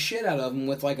beating the shit out of them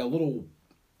with, like, a little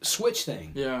switch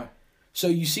thing. Yeah. So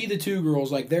you see the two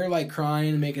girls, like, they're, like,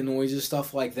 crying, making noises,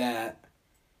 stuff like that.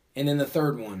 And then the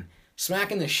third one,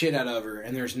 smacking the shit out of her,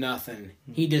 and there's nothing.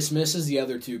 He dismisses the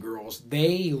other two girls.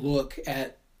 They look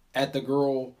at the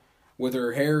girl with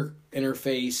her hair in her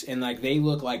face, and, like, they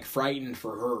look, like, frightened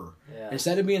for her. Yeah.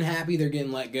 Instead of being happy they're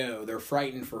getting let go, they're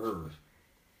frightened for her.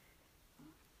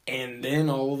 And then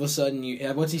all of a sudden,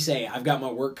 what's he say? I've got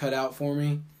my work cut out for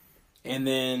me. And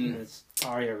then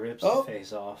Arya rips Oh. the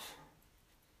face off.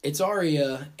 it's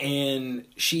Arya, and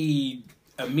she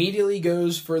immediately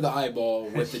goes for the eyeball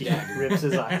with the She dagger. rips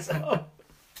his eyes out.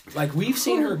 Like, we've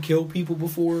seen her kill people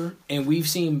before, and we've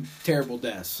seen terrible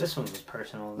deaths. This one was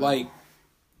personal. Though. Like,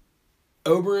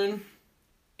 Oberyn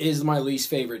is my least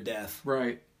favorite death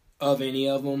Right. of any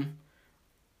of them,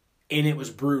 and it was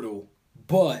brutal.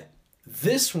 But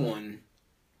this one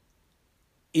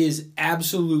is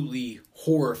absolutely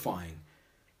horrifying.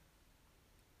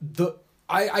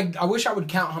 I wish I would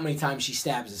count how many times she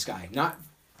stabs this guy. Not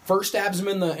first stabs him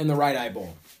in the right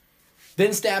eyeball,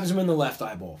 then stabs him in the left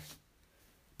eyeball.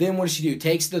 Then what does she do?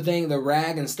 Takes the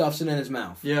rag and stuffs it in his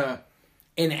mouth. Yeah.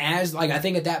 And as, like, I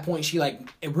think at that point she, like,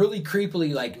 it really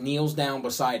creepily, like, kneels down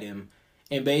beside him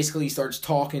and basically starts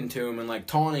talking to him and, like,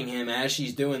 taunting him as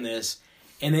she's doing this.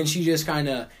 And then she just kind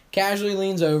of casually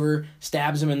leans over,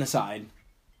 stabs him in the side.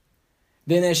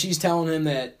 Then as she's telling him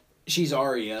that she's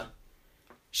Arya,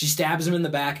 she stabs him in the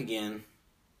back again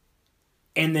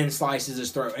and then slices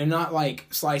his throat. And not, like,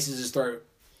 slices his throat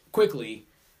quickly.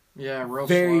 Yeah, real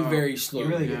Very, slow. very slow. you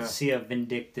really get Yeah. to see a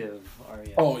vindictive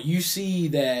Arya. Oh, you see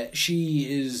that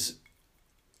she's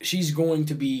going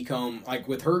to become, like,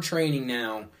 with her training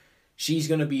now, she's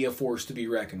going to be a force to be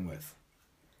reckoned with.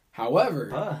 However,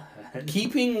 But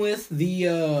keeping with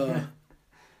the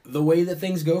way that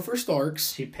things go for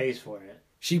Starks, she pays for it.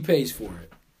 she pays for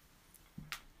it.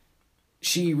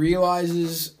 She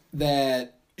realizes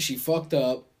that she fucked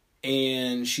up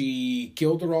and she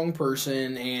killed the wrong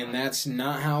person, and that's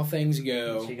not how things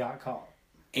go. She got caught.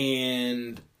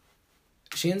 And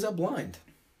she ends up blind.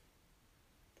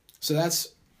 So that's,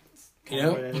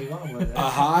 Where they went with it. a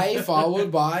high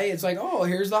followed by, it's like, oh,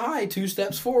 here's the high, 2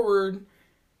 steps forward.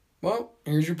 Well,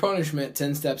 here's your punishment,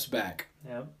 10 steps back.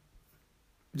 Yep.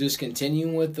 Just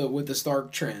continuing with the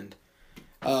Stark trend.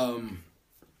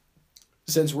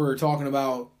 Since we're talking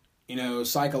about,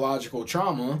 psychological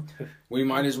trauma, we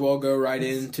might as well go right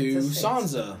into It's a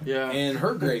sense. Sansa Yeah. and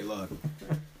her great luck.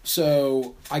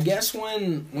 So I guess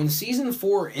when season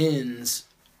 4 ends,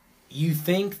 you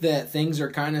think that things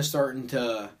are kind of starting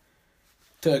to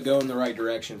go in the right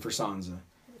direction for Sansa.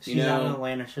 She's out of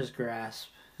Lannister's grasp.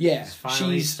 Yeah,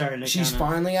 She's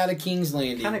finally out of King's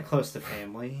Landing. Kind of close to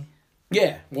family.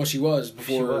 Yeah, well, she was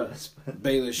before but...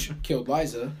 Baelish killed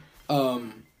Lysa.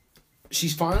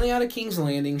 She's finally out of King's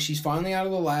Landing. She's finally out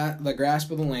of the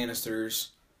grasp of the Lannisters.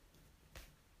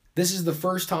 This is the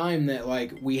first time that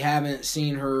we haven't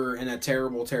seen her in a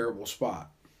terrible, terrible spot.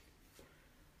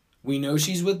 We know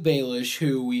she's with Baelish,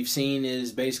 who we've seen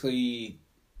is basically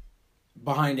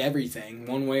behind everything,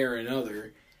 one way or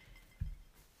another.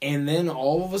 And then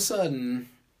all of a sudden,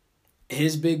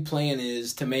 his big plan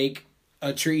is to make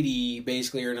a treaty,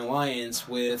 basically, or an alliance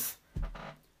with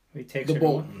the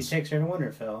Boltons. He takes her to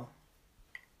Winterfell.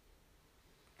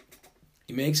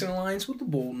 He makes an alliance with the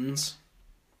Boltons,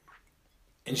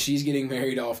 and she's getting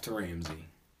married off to Ramsay.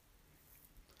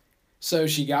 So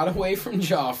she got away from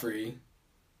Joffrey,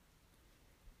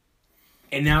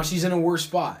 and now she's in a worse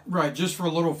spot. Right, just for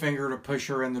Littlefinger to push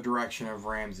her in the direction of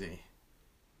Ramsay.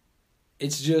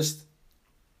 It's just...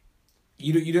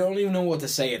 You don't even know what to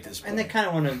say at this point. And they kind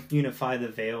of want to unify the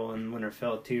Vale and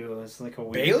Winterfell, too. It's like a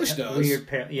weird... Baelish does.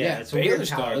 It's a weird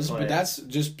power does, play. But that's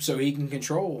just so he can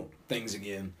control things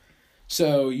again.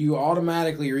 So you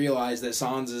automatically realize that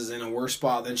Sansa's in a worse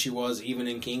spot than she was even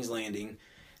in King's Landing.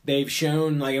 They've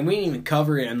shown, and we didn't even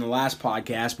cover it in the last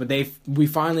podcast, but we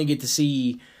finally get to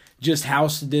see just how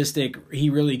sadistic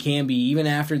he really can be, even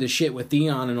after the shit with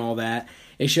Theon and all that.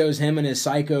 It shows him and his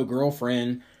psycho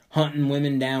girlfriend hunting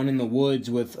women down in the woods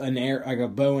with a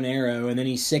bow and arrow, and then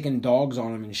he's sicking dogs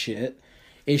on them and shit.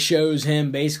 It shows him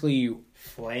basically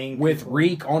flaying with people.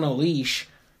 Reek on a leash.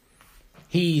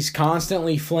 He's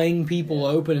constantly flaying people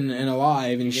open and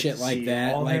alive and shit like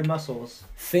that. All their muscles.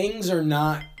 Things are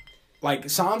not...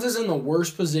 Sansa's in the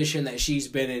worst position that she's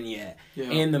been in yet. Yeah.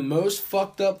 And the most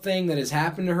fucked up thing that has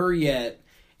happened to her yet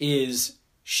is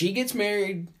she gets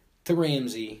married to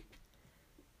Ramsay.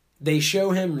 They show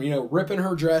him, ripping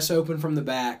her dress open from the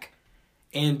back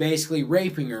and basically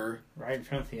raping her. Right in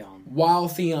front of Theon. While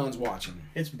Theon's watching.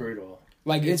 It's brutal.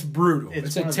 It's brutal.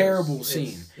 It's a terrible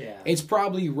scene. It's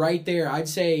probably right there. I'd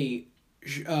say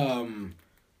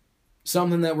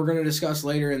something that we're going to discuss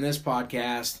later in this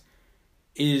podcast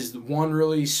is one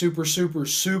really super, super,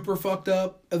 super fucked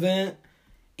up event.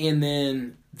 And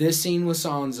then this scene with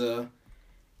Sansa.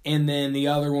 And then the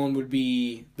other one would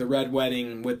be the Red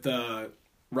Wedding with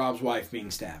Rob's wife being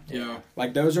stabbed. Yeah.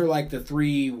 Those are the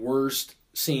 3 worst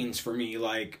scenes for me.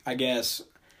 I guess,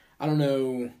 I don't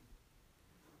know...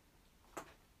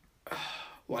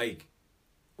 what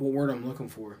word I'm looking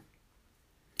for.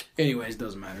 Anyways,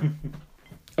 doesn't matter.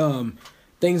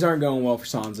 Things aren't going well for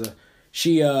Sansa.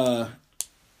 She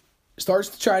starts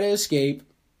to try to escape,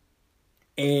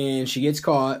 and she gets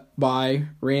caught by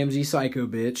Ramsay psycho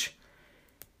bitch.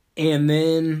 And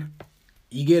then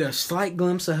you get a slight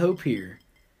glimpse of hope here.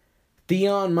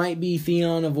 Theon might be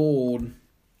Theon of old,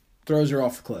 throws her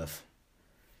off the cliff.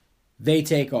 They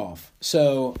take off.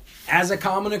 So, as a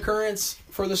common occurrence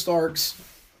for the Starks,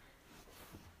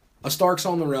 a Stark's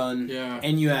on the run,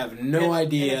 and you have no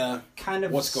idea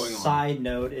what's going on. Side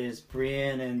note is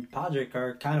Brienne and Podrick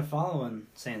are kind of following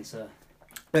Sansa.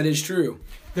 That is true.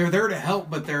 They're there to help,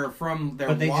 but they're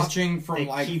watching from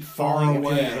keep far falling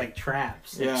away. into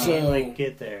traps. They Yeah. can't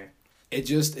get there. It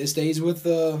stays with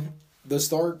the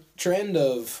Stark trend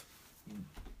of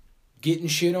getting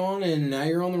shit on, and now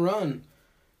you're on the run.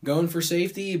 Going for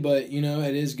safety, but,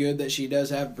 it is good that she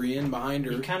does have Brienne behind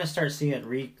her. You kind of start seeing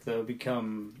Reek, though,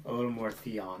 become a little more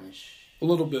Theonish. A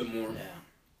little bit more. Yeah.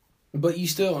 But you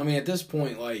still, at this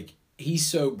point, he's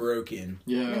so broken.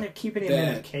 Yeah. They're keeping him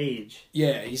in a cage.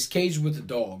 Yeah, he's caged with the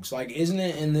dogs. Isn't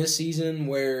it in this season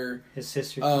where... His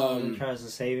sister comes and tries to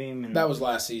save him? And that was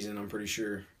last season, I'm pretty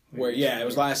sure. It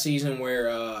was last season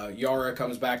where Yara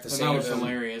comes back to save him. That was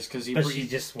hilarious because he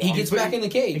gets back in the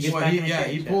cage.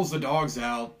 He pulls the dogs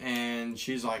out and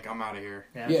she's like, "I'm out of here."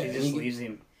 Yeah, she just leaves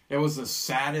him. It was the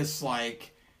saddest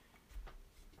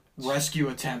rescue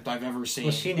attempt I've ever seen.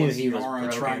 Well, she knew he was Yara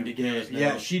broken. trying to get.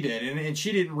 Yeah, she did, and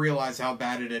she didn't realize how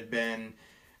bad it had been,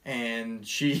 and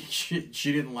she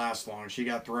didn't last long. She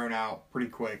got thrown out pretty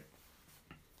quick.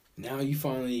 Now you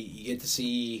get to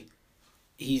see.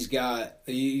 He's got,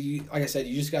 like I said,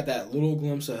 you just got that little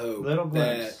glimpse of hope.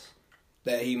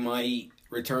 That he might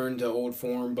return to old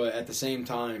form, but at the same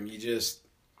time, he's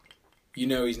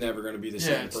never going to be the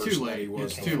same person that he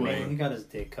was. It's too late. He got his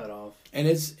dick cut off. And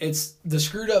it's the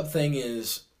screwed up thing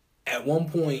is, at one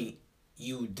point,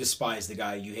 you despise the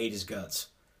guy, you hate his guts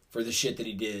for the shit that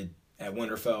he did at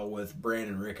Winterfell with Bran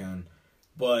and Rickon.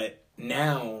 But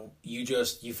now you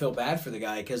feel bad for the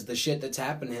guy because the shit that's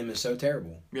happened to him is so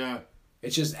terrible. Yeah.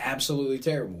 It's just absolutely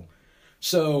terrible.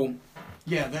 So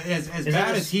yeah, as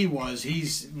bad as he was,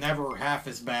 he's never half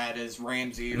as bad as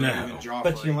Ramsay or even Joffrey.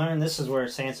 But you learn this is where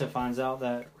Sansa finds out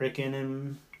that Rickon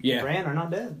and Bran are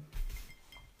not dead.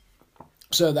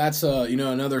 So that's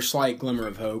another slight glimmer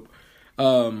of hope.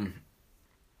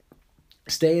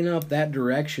 Staying up that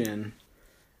direction,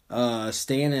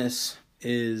 Stannis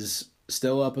is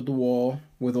still up at the wall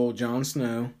with old Jon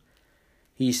Snow.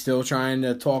 He's still trying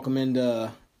to talk him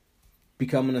into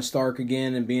becoming a Stark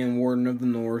again and being Warden of the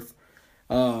North.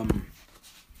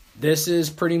 This is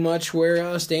pretty much where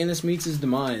Stannis meets his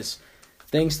demise.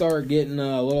 Things start getting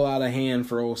a little out of hand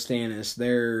for old Stannis.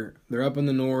 They're up in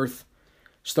the north.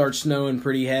 Starts snowing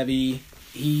pretty heavy.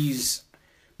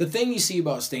 The thing you see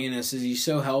about Stannis is he's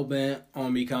so hell-bent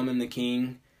on becoming the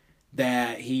king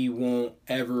that he won't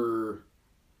ever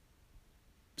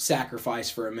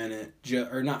sacrifice for a minute.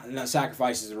 Or not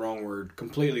sacrifice is the wrong word.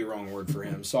 Completely wrong word for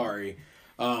him. Sorry.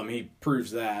 He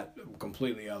proves that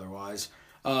completely otherwise.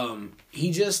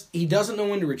 He doesn't know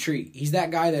when to retreat. He's that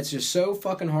guy that's just so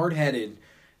fucking hard-headed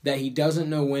that he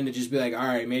doesn't know when to just be like, all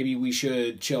right, maybe we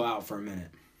should chill out for a minute.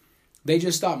 They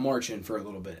just stop marching for a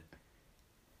little bit.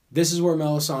 This is where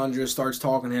Melisandre starts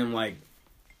talking to him like,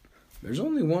 there's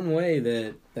only one way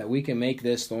that we can make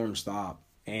this storm stop,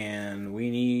 and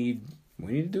we need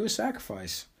to do a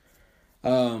sacrifice.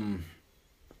 Couldn't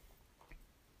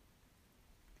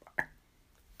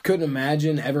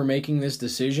imagine ever making this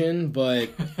decision,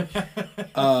 but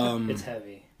it's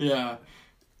heavy. Yeah.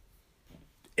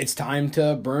 It's time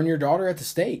to burn your daughter at the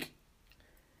stake.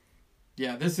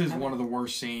 Yeah, this is one of the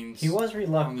worst scenes. He was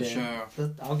reluctant on the show.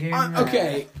 I'll give him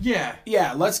okay.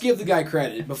 Yeah, let's give the guy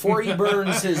credit. Before he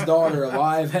burns his daughter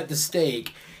alive at the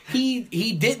stake,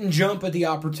 he didn't jump at the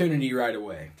opportunity right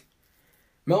away.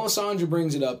 Melisandre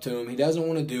brings it up to him. He doesn't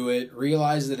want to do it,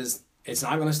 realizes that it's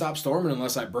not going to stop storming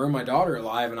unless I burn my daughter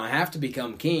alive, and I have to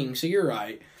become king, so you're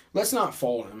right. Let's not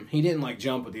fault him. He didn't,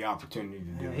 jump at the opportunity to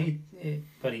do it.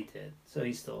 But he did, so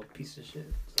he's still a piece of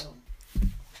shit, so...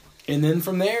 And then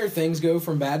from there, things go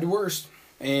from bad to worse.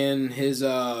 And his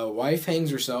wife hangs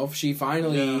herself. She's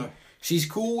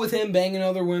cool with him banging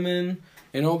other women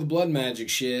and all the blood magic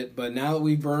shit. But now that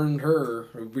we burned her,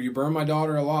 you burn my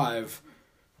daughter alive,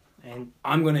 and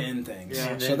I'm going to end things.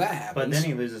 Yeah, so that happens. But then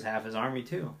he loses half his army,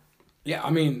 too. Yeah, I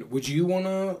mean, would you want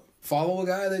to follow a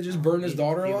guy that just burned his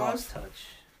daughter alive? He lost touch.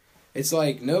 It's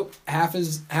like, nope, half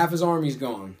his army's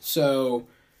gone. So...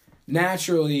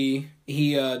 naturally,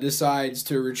 he decides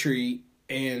to retreat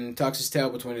and tucks his tail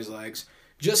between his legs.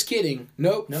 Just kidding.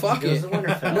 Nope, fuck it.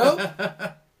 Nope.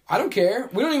 I don't care.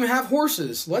 We don't even have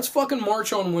horses. Let's fucking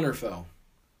march on Winterfell.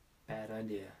 Bad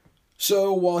idea.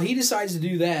 So while he decides to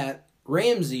do that,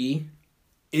 Ramsay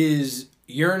is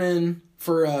yearning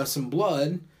for some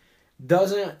blood.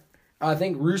 I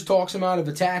think Roose talks him out of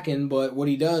attacking, but what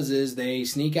he does is they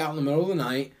sneak out in the middle of the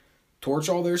night, torch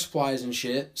all their supplies and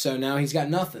shit, so now he's got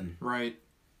nothing. Right.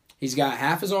 He's got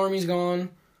half his army's gone,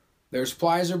 their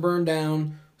supplies are burned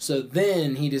down, so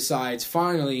then he decides,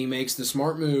 finally, he makes the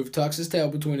smart move, tucks his tail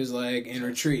between his leg, and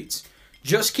retreats.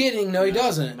 Just kidding, no he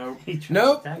doesn't.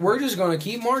 Nope, we're just going to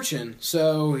keep marching.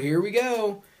 So, here we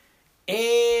go.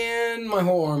 And my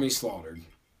whole army's slaughtered.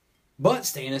 But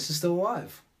Stannis is still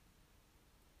alive.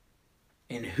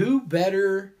 And who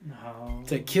better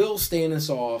to kill Stannis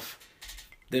off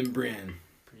than Brienne?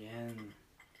 Brienne.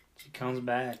 She comes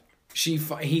back.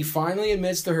 He finally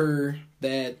admits to her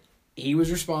that he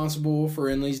was responsible for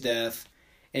Renly's death,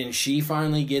 and she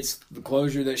finally gets the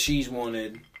closure that she's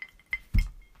wanted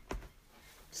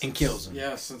and kills him.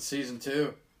 Yeah, since season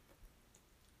 2.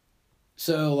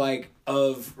 So, right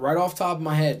off the top of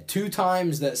my head, 2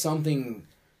 times that something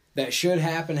that should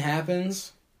happen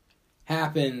happened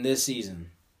this season.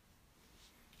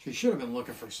 She should have been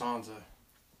looking for Sansa.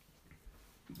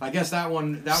 I guess that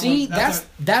one.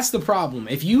 That's the problem.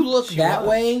 If you look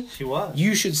way,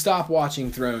 you should stop watching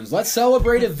Thrones. Let's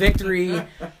celebrate a victory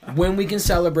when we can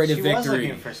celebrate a victory. She was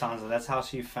looking for Sansa. That's how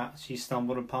she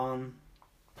stumbled upon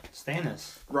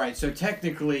Stannis. Right. So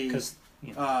technically,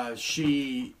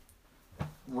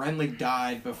 Renly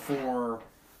died before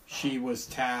she was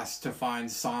tasked to find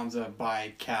Sansa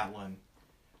by Catelyn.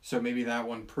 So maybe that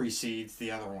one precedes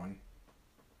the other one.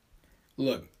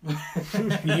 Look,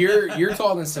 you're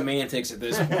talking semantics at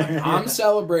this point. I'm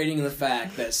celebrating the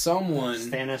fact that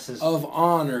someone of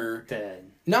honor, dead.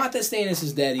 Not that Stannis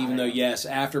is dead, even though yes,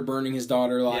 after burning his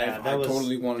daughter alive, I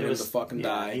totally wanted him to fucking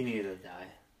die. He needed to die.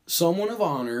 Someone of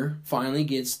honor finally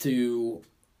gets to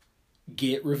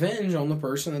get revenge on the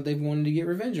person that they've wanted to get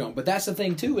revenge on. But that's the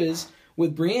thing too, is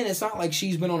with Brienne, it's not like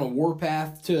she's been on a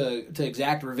warpath to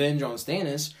exact revenge on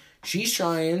Stannis. She's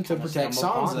trying to protect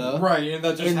Sansa. Right, and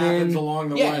that just happens along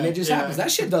the way. Yeah, and it just happens. That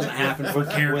shit doesn't happen for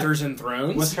characters in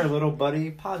Thrones. With her little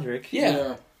buddy, Podrick.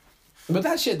 Yeah. But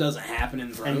that shit doesn't happen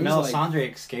in Thrones. And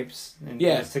Melisandre escapes and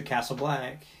goes to Castle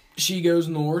Black. She goes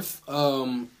north.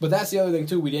 But that's the other thing,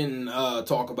 too, we didn't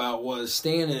talk about was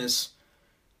Stannis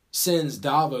sends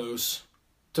Davos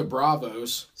to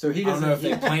Braavos. So he doesn't, I don't know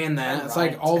if they planned that. It's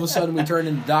like all of a sudden we turned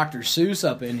into Dr. Seuss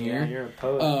up in here. Yeah, you're a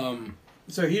poet.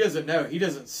 So he doesn't know. He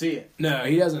doesn't see it. No,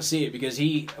 he doesn't see it because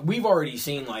we've already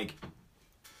seen, like,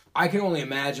 I can only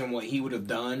imagine what he would have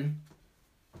done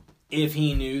if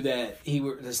he knew that the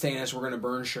Stannis were going to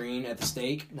burn Shireen at the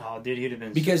stake. No, dude, he'd have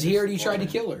been... Because he already tried to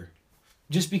kill her.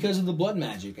 Just because of the blood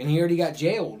magic. And he already got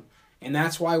jailed. And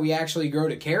that's why we actually grow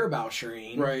to care about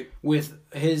Shireen. Right. With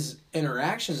his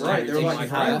interactions. Right, And they're everything like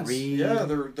that. friends. Yeah,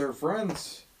 they're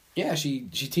friends. Yeah, she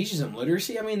teaches him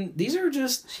literacy. I mean, these are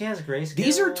just... She has grace.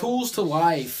 These are tools to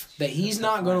life that he's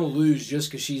not going to lose just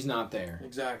because she's not there.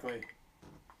 Exactly.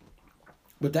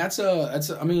 But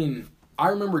I mean, I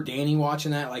remember Dany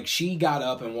watching that. Like, she got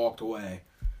up and walked away.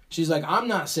 She's like, I'm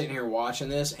not sitting here watching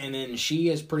this. And then she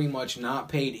has pretty much not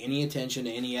paid any attention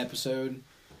to any episode,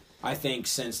 I think,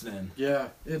 since then. Yeah,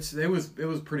 it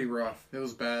was pretty rough. It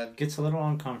was bad. Gets a little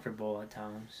uncomfortable at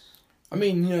times. I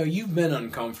mean, you know, you've been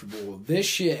uncomfortable. This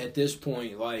shit at this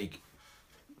point, like,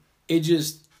 it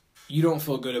just, you don't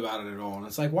feel good about it at all. And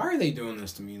it's like, why are they doing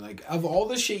this to me? Like, of all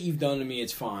the shit you've done to me,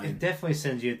 it's fine. It definitely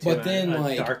sends you to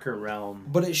a darker realm.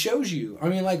 But it shows you. I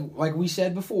mean, like we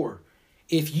said before,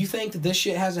 if you think that this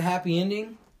shit has a happy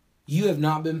ending, you have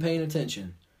not been paying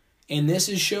attention. And this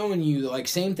is showing you, like,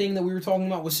 same thing that we were talking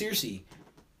about with Cersei.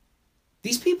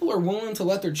 These people are willing to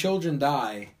let their children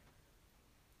die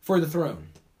for the throne.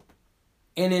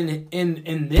 And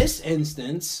in this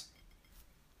instance,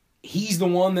 he's the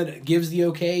one that gives the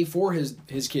okay for his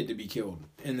kid to be killed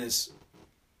in this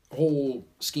whole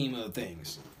scheme of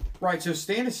things. Right, so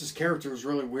Stannis' character is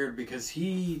really weird because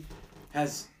he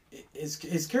has...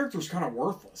 His character's kind of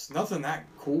worthless. Nothing that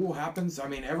cool happens. I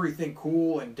mean, everything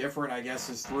cool and different, I guess,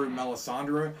 is through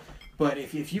Melisandre. But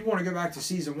if you want to go back to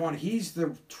Season 1, he's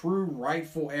the true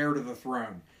rightful heir to the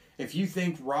throne. If you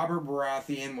think Robert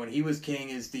Baratheon, when he was king,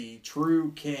 is the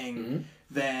true king,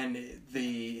 then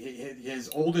his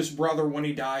oldest brother, when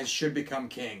he dies, should become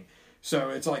king. So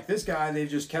it's like this guy, they've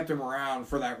just kept him around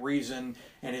for that reason,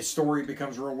 and his story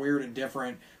becomes real weird and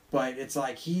different. But it's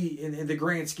like in the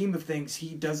grand scheme of things,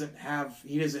 he doesn't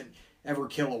ever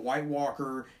kill a White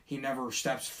Walker. He never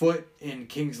steps foot in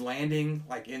King's Landing,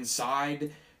 like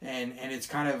inside. And it's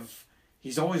kind of,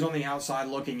 he's always on the outside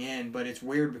looking in, but it's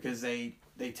weird because they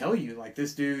tell you, like,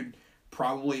 this dude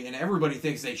probably, and everybody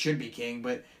thinks they should be king,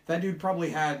 but that dude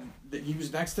probably he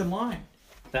was next in line.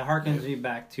 That harkens me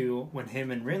back to when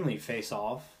him and Renly face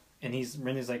off. And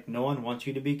Renly's like, no one wants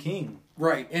you to be king.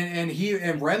 Right, and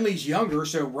Renly's younger,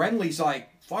 so Renly's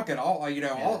like, fuck it,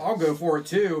 I'll go for it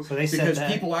too. So they said because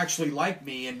that people actually like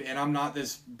me, and I'm not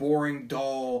this boring,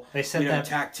 dull, they said that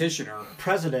tacticianer.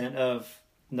 President of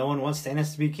no one wants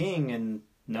Stannis to be king, and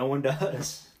no one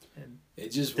does. And it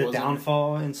just the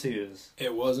downfall ensues.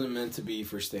 It wasn't meant to be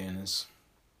for Stannis.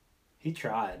 He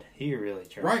tried. He really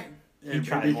tried. Right, he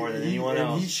tried more than anyone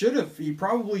else. He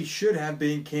probably should have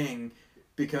been king.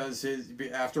 Because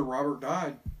after Robert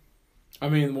died. I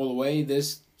mean, well, the way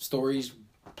this story's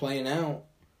playing out,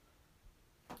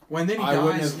 when then I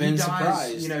wouldn't have been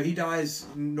surprised. You know, he dies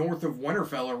north of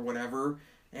Winterfell or whatever,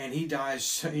 and he dies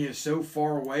so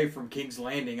far away from King's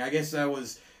Landing. I guess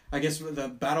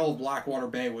the Battle of Blackwater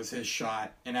Bay was his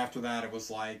shot, and after that it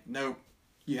was like, nope,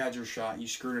 you had your shot, you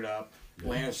screwed it up. Yeah.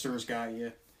 Lannisters got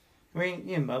you. I mean,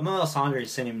 Melisandre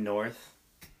sent him north.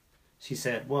 She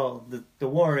said, well, the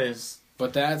war is...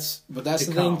 But that's the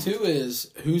thing too, is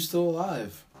who's still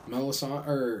alive? Melisandre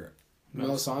or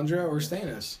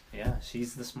Stannis? Yeah,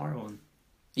 she's the smart one.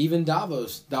 Even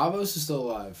Davos is still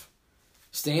alive.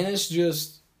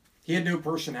 Stannis he had no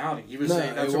personality. He was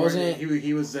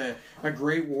he was a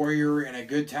great warrior and a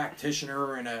good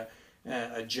tacticianer and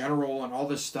a general and all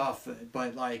this stuff,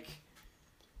 but like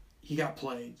he got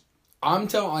played. I'm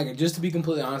telling, like, just to be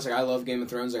completely honest, like, I love Game of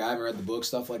Thrones. Like, I haven't read the book,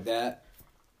 stuff like that.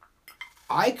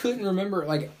 I couldn't remember,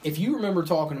 like, if you remember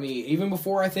talking to me, even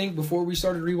before we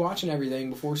started rewatching everything,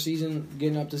 before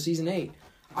getting up to season 8,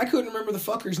 I couldn't remember the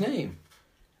fucker's name.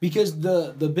 Because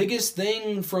the biggest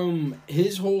thing from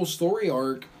his whole story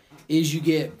arc is you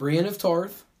get Brienne of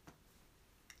Tarth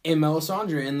and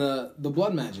Melisandre and the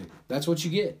blood magic. That's what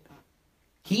you get.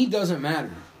 He doesn't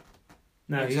matter.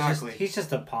 No, exactly. He's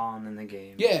just a pawn in the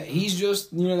game. Yeah, he's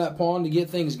just, that pawn to get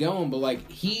things going, but, like,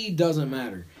 he doesn't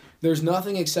matter. There's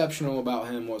nothing exceptional about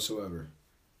him whatsoever.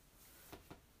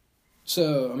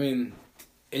 So, I mean,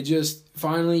 it just,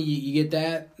 finally, you get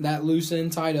that loose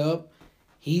end tied up.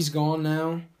 He's gone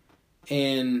now.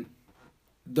 And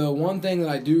the one thing that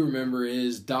I do remember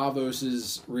is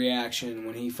Davos's reaction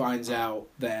when he finds out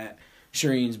that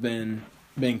Shireen's been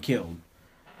killed.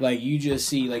 Like, you just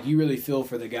see, like, you really feel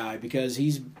for the guy because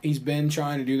he's been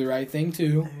trying to do the right thing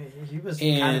too. I mean, he was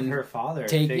kind of her father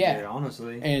figure,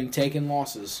 honestly. And taking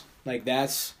losses. Like,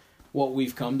 that's what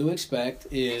we've come to expect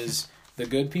is the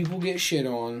good people get shit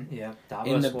on,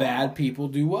 and the bad people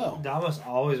do well. Davos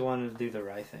always wanted to do the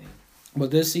right thing.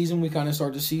 But this season, we kind of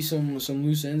start to see some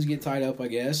loose ends get tied up, I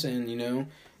guess. And, you know,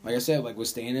 like I said, like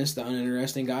with Stannis, the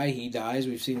uninteresting guy, he dies.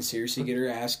 We've seen Cersei get her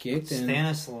ass kicked. And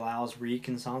Stannis allows Reek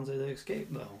and Sansa to escape,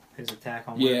 though. His attack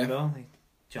on Winterfell, they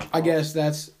jump off. guess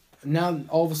that's... Now,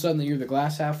 all of a sudden, you're the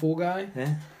glass half full guy.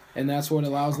 Yeah. And that's what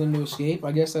allows them to escape.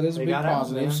 I guess that is a big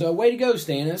positive. Out, so, way to go,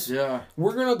 Stannis. Yeah.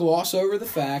 We're going to gloss over the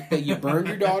fact that you burned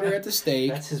your daughter at the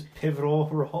stake. That's his pivotal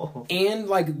role. And,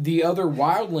 like, the other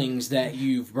wildlings that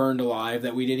you've burned alive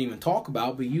that we didn't even talk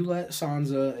about, but you let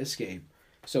Sansa escape.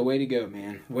 So, way to go,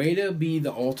 man. Way to be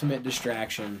the ultimate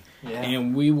distraction. Yeah.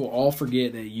 And we will all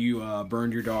forget that you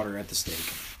burned your daughter at the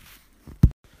stake.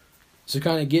 So,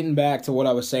 kind of getting back to what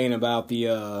I was saying about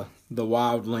the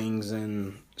wildlings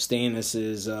and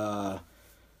Stannis'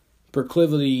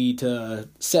 proclivity to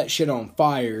set shit on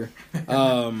fire.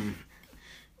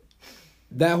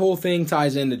 That whole thing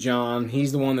ties into Jon.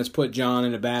 He's the one that's put Jon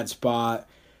in a bad spot.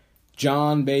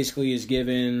 Jon basically is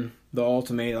given the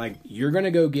ultimate, like, you're going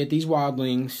to go get these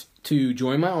wildlings to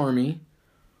join my army,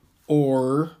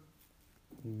 or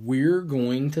we're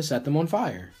going to set them on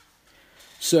fire.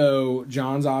 So,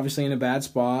 Jon's obviously in a bad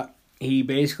spot. He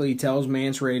basically tells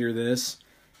Mance Rayder this,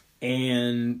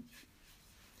 and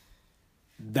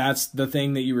that's the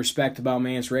thing that you respect about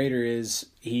Mance Rayder is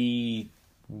he's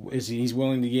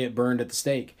willing to get burned at the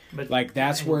stake. But like,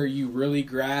 that's where you really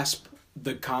grasp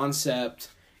the concept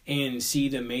and see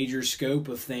the major scope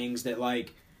of things that,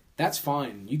 like, that's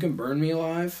fine. You can burn me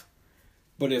alive,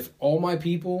 but if all my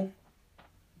people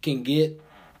can get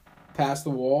past the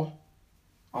wall,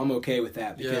 I'm okay with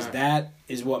that because that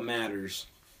is what matters.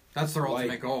 That's their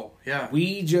ultimate goal. Yeah.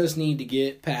 We just need to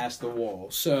get past the wall.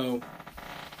 So,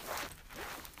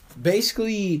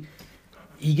 basically,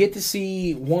 you get to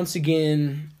see, once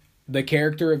again, the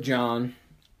character of Jon,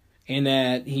 and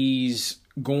that he's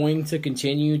going to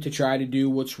continue to try to do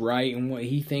what's right and what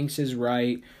he thinks is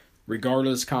right,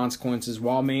 regardless of consequences.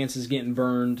 While Mance is getting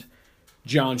burned,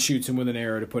 Jon shoots him with an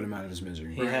arrow to put him out of his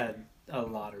misery. He had a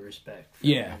lot of respect for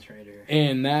Mance Rayder.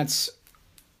 And that's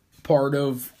part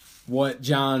of what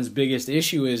Jon's biggest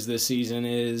issue is this season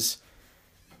is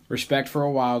respect for a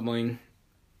wildling,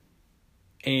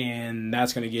 and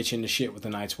that's going to get you into shit with the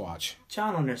Night's Watch.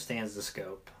 Jon understands the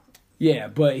scope. Yeah,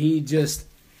 but he just...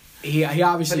 He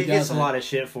obviously doesn't. But he gets a lot of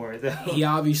shit for it, though. He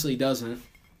obviously doesn't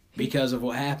because of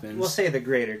what happens. We'll say the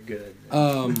greater good.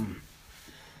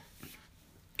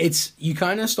 It's... You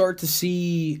kind of start to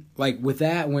see, like, with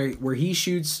that, where he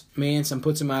shoots Mance and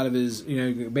puts him out of his... You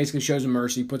know, basically shows him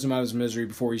mercy, puts him out of his misery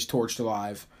before he's torched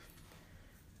alive.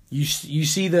 You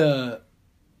see the...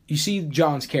 You see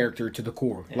Jon's character to the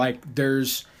core. Yeah. Like,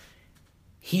 there's...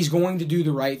 He's going to do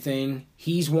the right thing.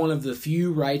 He's one of the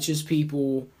few righteous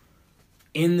people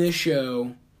in this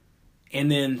show. And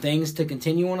then things to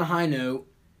continue on a high note,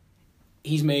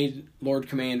 he's made Lord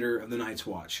Commander of the Night's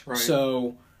Watch. Right.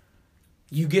 So,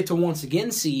 you get to once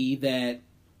again see that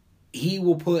he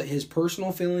will put his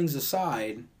personal feelings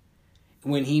aside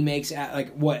when he makes...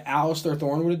 Like, what Alistair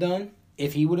Thorne would have done,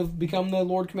 if he would have become the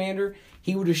Lord Commander,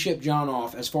 he would have shipped Jon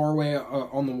off as far away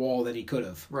on the wall that he could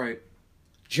have. Right.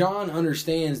 Jon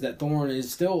understands that Thorne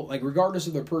is still, like, regardless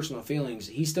of their personal feelings,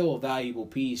 he's still a valuable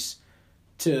piece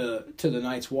to the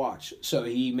Night's Watch. So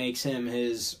he makes him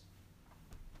his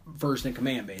first in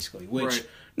command, basically, which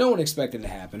no one expected to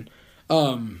happen.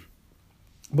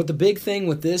 But the big thing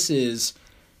with this is,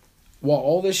 while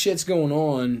all this shit's going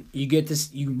on,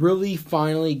 you really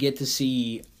finally get to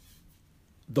see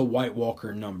the White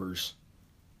Walker numbers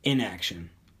in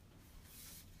action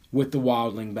with the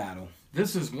Wildling battle.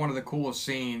 This is one of the coolest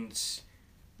scenes,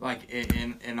 like,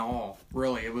 in all.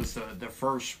 Really, it was the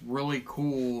first really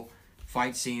cool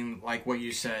fight scene, like what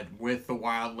you said, with the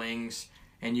wildlings,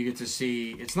 and you get to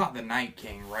see, it's not the Night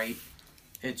King, right?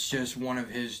 It's just one of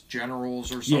his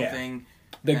generals or something.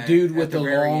 Yeah. The dude with the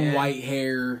long white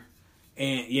hair,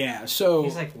 and so...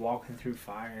 He's, like, walking through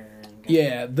fire.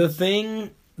 And the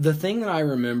thing that I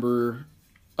remember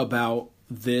about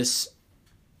this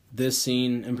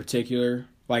scene in particular,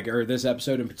 like, or this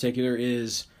episode in particular,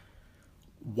 is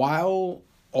while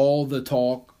all the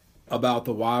talk about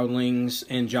the wildlings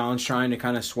and John's trying to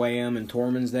kind of sway him and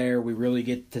Tormund's there, we really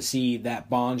get to see that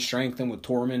bond strengthen with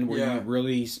Tormund where you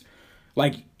really,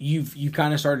 like, you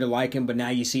kind of started to like him, but now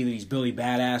you see that he's Billy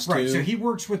Badass too. Right, so he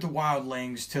works with the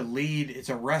wildlings to lead, it's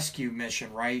a rescue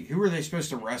mission, right? Who are they supposed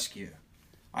to rescue?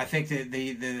 I think that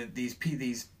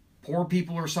these poor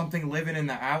people or something living in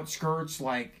the outskirts,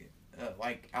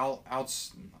 out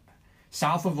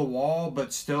south of the wall,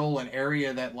 but still an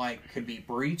area that like could be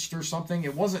breached or something.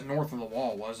 It wasn't north of the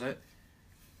wall, was it?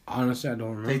 Honestly, I don't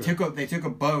remember. They took a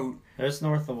boat. It's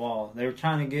north of the wall. They were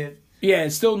trying to get. Yeah,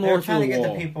 it's still north of the wall. They were trying to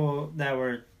get the people that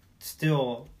were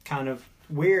still kind of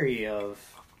weary of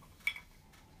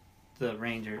the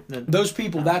ranger. Those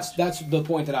people. That's the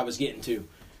point that I was getting to.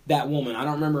 That woman, I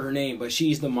don't remember her name, but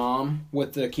she's the mom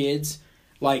with the kids.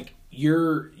 Like,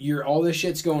 you're all this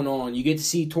shit's going on. You get to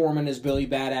see Tormund as Billy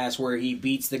Badass, where he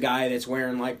beats the guy that's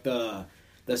wearing like the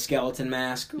skeleton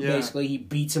mask. Yeah. Basically, he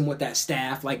beats him with that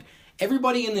staff. Like,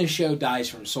 everybody in this show dies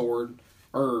from sword,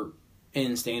 or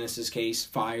in Stannis' case,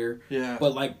 fire. Yeah.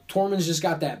 But like, Tormund's just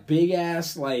got that big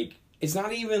ass, like, it's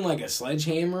not even like a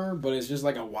sledgehammer, but it's just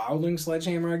like a wildling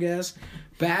sledgehammer, I guess.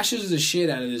 Bashes the shit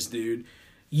out of this dude.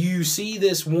 You see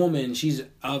this woman, she's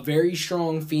a very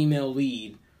strong female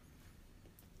lead,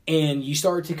 and you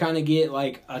start to kind of get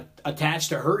like attached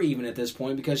to her even at this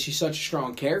point because she's such a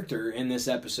strong character in this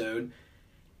episode.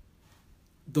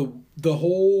 The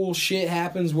whole shit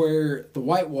happens where the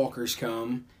White Walkers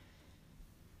come.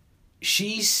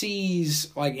 She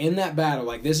sees, like, in that battle,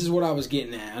 like, this is what I was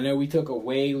getting at. I know we took a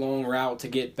way long route to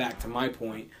get back to my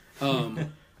point.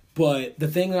 But the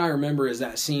thing that I remember is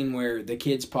that scene where the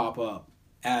kids pop up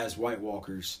as White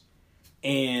Walkers,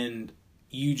 and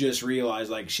you just realize,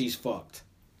 like, she's fucked.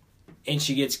 And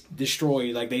she gets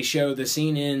destroyed. Like, they show the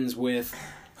scene ends with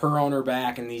her on her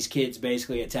back and these kids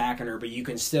basically attacking her, but you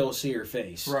can still see her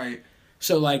face. Right.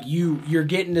 So, like, you're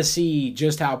getting to see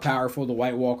just how powerful the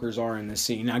White Walkers are in this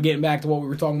scene. Now, getting back to what we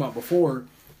were talking about before,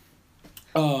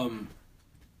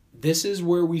 this is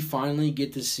where we finally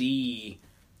get to see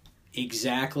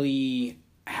exactly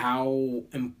how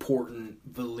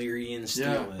important Valyrian steel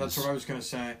is. Yeah, that's what I was going to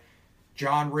say.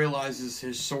 Jon realizes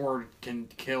his sword can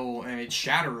kill, and it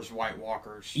shatters White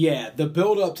Walkers. Yeah, the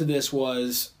build-up to this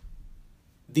was,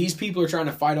 these people are trying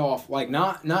to fight off, like,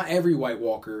 not every White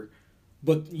Walker,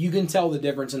 but you can tell the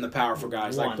difference in the powerful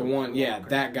guys. Like the one,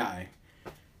 that guy.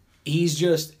 He's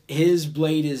just, his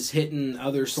blade is hitting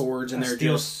other swords, and they're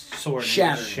just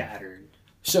shattered.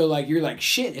 So, like, you're like,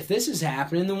 shit, if this is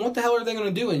happening, then what the hell are they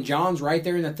going to do? And Jon's right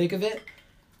there in the thick of it.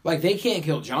 Like, they can't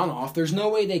kill Jon off. There's no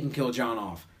way they can kill Jon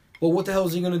off. Well, what the hell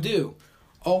is he going to do?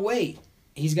 Oh, wait.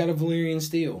 He's got a Valyrian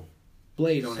steel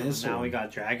blade on his sword. Now we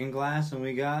got Dragon Glass and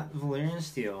we got Valyrian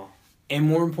steel. And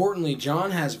more importantly,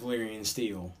 Jon has Valyrian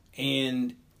steel.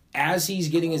 And as he's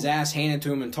getting his ass handed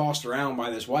to him and tossed around by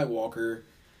this White Walker,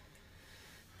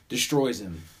 destroys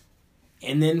him.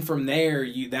 And then from there,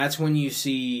 that's when you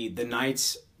see the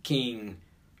Night's King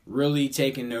really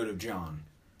taking note of Jon.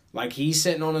 Like, he's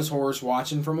sitting on his horse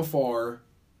watching from afar,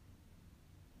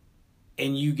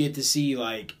 and you get to see,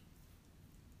 like,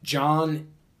 Jon,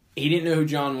 he didn't know who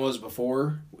Jon was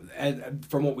before,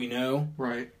 from what we know.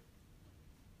 Right.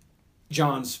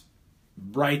 Jon's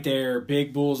right there,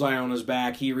 big bullseye on his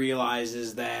back. He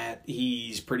realizes that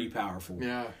he's pretty powerful.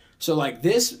 Yeah. So, like,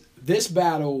 this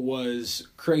battle was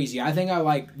crazy. I think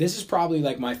this is probably,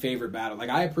 like, my favorite battle.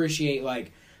 Like, I appreciate,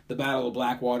 like, the Battle of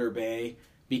Blackwater Bay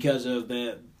because of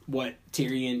what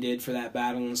Tyrion did for that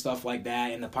battle and stuff like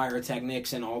that, and the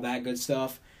pyrotechnics and all that good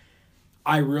stuff.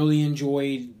 I really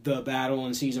enjoyed the battle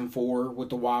in Season 4 with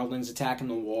the wildlings attacking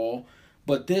the wall.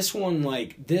 But this one,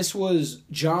 like, this was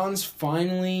Jon's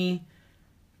finally...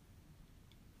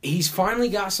 He's finally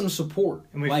got some support.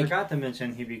 And we forgot to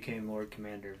mention he became Lord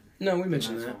Commander. No, we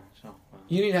mentioned that. Wow.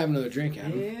 You need to have another drink,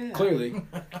 Adam. Yeah. Clearly.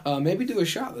 Maybe do a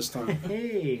shot this time.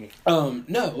 Hey.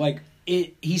 No, like,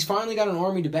 he's finally got an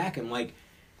army to back him. Like,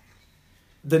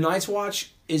 the Night's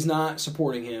Watch is not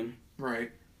supporting him.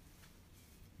 Right.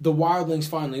 The wildlings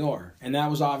finally are. And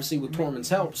that was obviously with Tormund's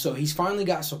help. So he's finally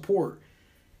got support.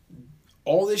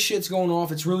 All this shit's going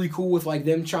off. It's really cool with, like,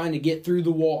 them trying to get through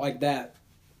the wall, like that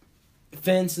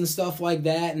fence and stuff like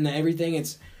that and everything.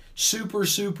 It's super,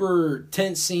 super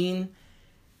tense scene.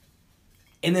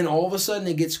 And then all of a sudden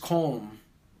it gets calm.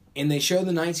 And they show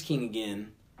the Night's King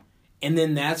again. And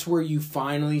then that's where you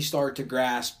finally start to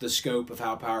grasp the scope of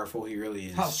how powerful he really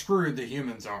is. How screwed the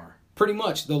humans are. Pretty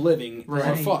much, the living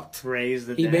are fucked.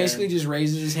 He basically just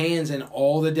raises his hands, and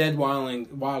all the dead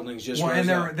wildlings just rise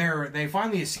up. And they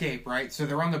finally escape, right? So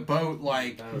they're on the boat,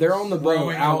 like they're on the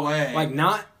boat out, away. like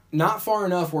not not far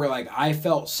enough where like I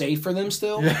felt safe for them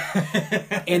still,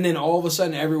 and then all of a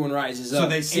sudden everyone rises up. So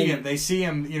they see him. They see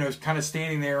him, kind of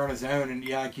standing there on his own, and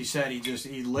like you said,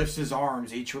 he lifts his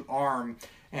arms, each arm,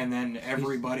 and then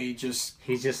everybody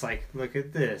he's just like, look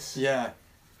at this. Yeah.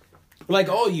 Like,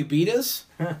 oh, you beat us?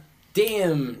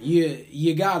 Damn,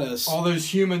 you got us. All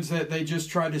those humans that they just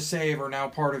tried to save are now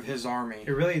part of his army.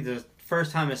 It really, the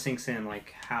first time it sinks in,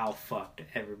 like, how fucked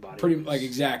everybody is. Like,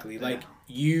 exactly. Yeah. Like,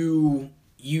 you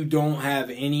don't have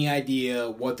any idea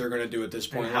what they're going to do at this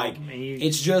point.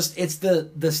 It's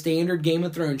the standard Game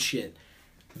of Thrones shit.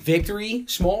 Victory,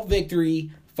 small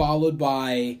victory, followed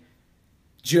by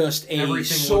just a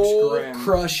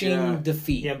soul-crushing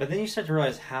defeat. Yeah, but then you start to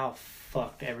realize how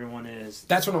fucked everyone is.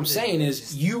 That's what I'm saying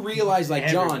is you realize, like,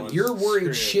 Jon, you're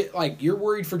worried you're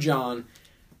worried for Jon.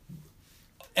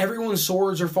 Everyone's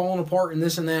swords are falling apart and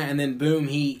this and that, and then boom,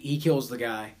 he kills the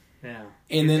guy. Yeah.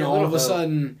 And then all of a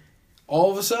sudden,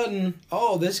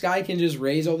 oh, this guy can just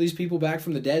raise all these people back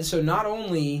from the dead. So not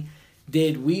only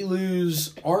did we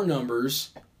lose our numbers,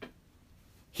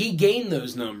 he gained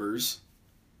those numbers.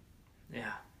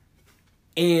 Yeah.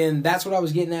 And that's what I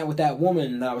was getting at with that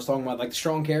woman that I was talking about, like the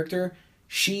strong character.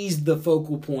 She's the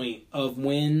focal point of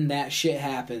when that shit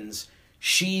happens.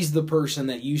 She's the person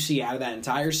that you see out of that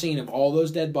entire scene of all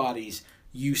those dead bodies.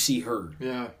 You see her.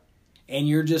 Yeah. And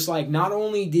you're just like, not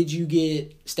only did you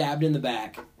get stabbed in the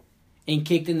back and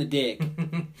kicked in the dick,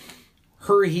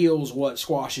 her heel's what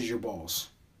squashes your balls.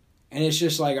 And it's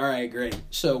just like, all right, great.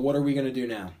 So what are we going to do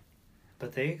now?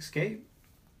 But they escape.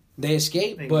 They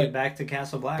escape, They but get back to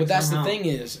Castle Black. But that's somehow. the thing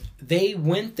is, they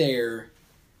went there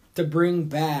to bring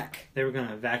back They were going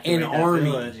to evacuate an that army.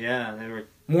 village. Yeah, they were.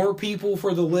 More people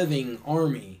for the living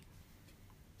army.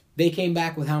 They came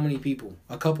back with how many people?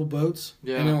 A couple boats?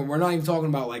 Yeah. We're not even talking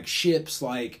about like ships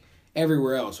like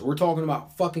everywhere else. We're talking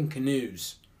about fucking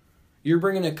canoes. You're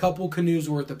bringing a couple canoes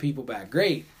worth of people back.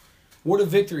 Great. What a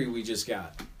victory we just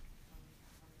got.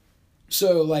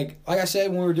 So, like I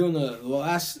said when we were doing the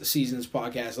last season's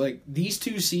podcast, like, these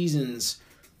 2 seasons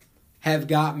have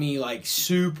got me, like,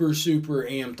 super, super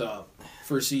amped up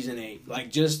for Season 8. Like,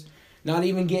 just not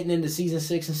even getting into Season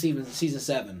 6 and Season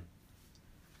 7.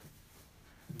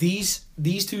 These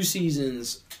 2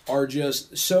 seasons are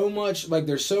just so much, like,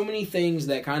 there's so many things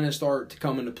that kind of start to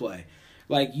come into play.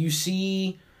 Like, you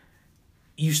start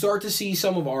to see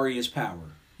some of Arya's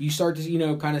power. You start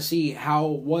to, kind of see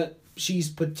what she's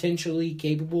potentially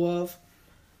capable of.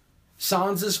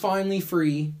 Sansa's finally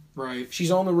free. Right.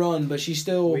 She's on the run, but she's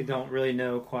still... We don't really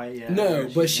know quite yet. No,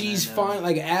 but she's fine.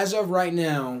 Like, as of right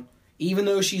now, even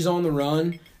though she's on the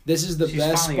run, this is the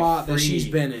best spot that she's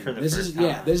been in. This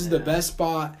is the best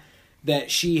spot that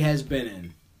she has been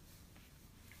in.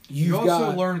 You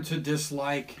also learn to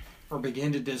dislike or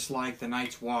begin to dislike the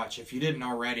Night's Watch. If you didn't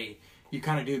already, you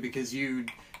kind of do because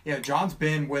Jon's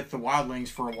been with the Wildlings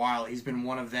for a while. He's been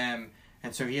one of them,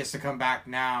 and so he has to come back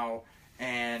now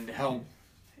and help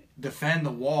defend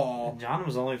the wall. And Jon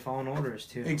was only following orders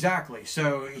too. Exactly.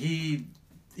 So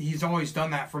he's always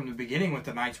done that from the beginning with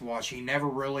the Night's Watch. He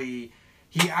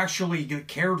actually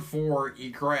cared for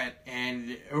Ygritte,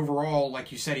 and overall,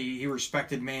 like you said, he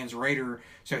respected Mans Raider,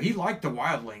 so he liked the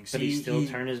Wildlings. But he still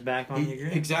turned his back on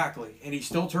Ygritte. Exactly, and he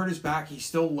still turned his back. He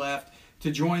still left to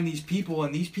join these people,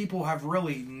 and these people have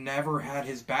really never had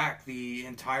his back the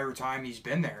entire time he's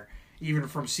been there, even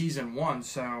from season 1.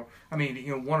 So, I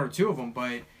mean, 1 or 2 of them,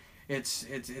 but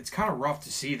it's kind of rough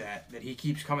to see that he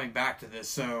keeps coming back to this.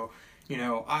 So,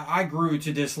 I grew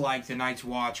to dislike the Night's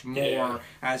Watch more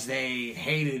as they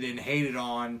hated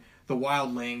on the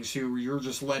Wildlings, who you're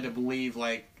just led to believe,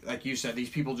 like you said, these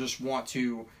people just want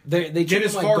to they get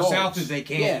as far dogs. south as they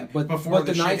can. Yeah, but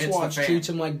the Night's Watch treats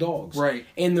them like dogs. Right.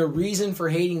 And the reason for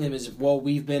hating them is,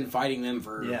 we've been fighting them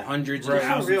for hundreds of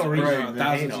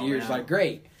thousands of years. Like,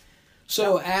 great.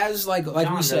 So as like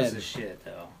Jon we said, knows the shit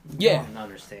though. Yeah. Jon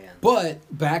understands. But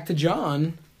back to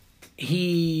Jon,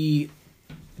 he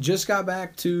just got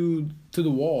back to the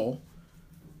wall.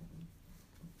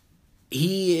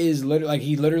 He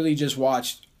literally just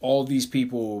watched all these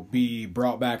people be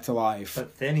brought back to life.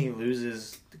 But then he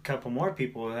loses a couple more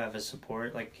people who have his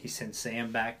support. Like, he sent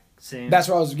Sam back. That's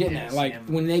what I was getting at. Like,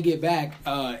 when they get back,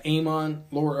 Meister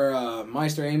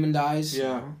Aemon dies.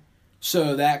 Yeah.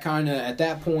 So that kind of, at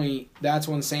that point, that's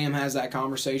when Sam has that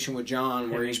conversation with Jon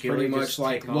where he's pretty much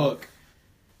like, look,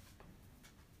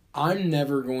 I'm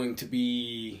never going to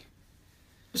be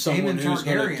someone who's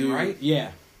going to do... right?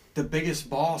 Yeah. The biggest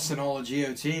boss in all of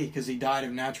GOT because he died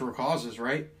of natural causes,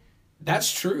 right? That's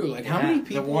true. Like, how many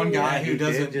people... The one guy who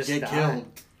doesn't get killed.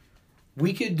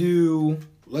 we could do.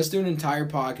 Let's do an entire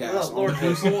podcast. Well, Lord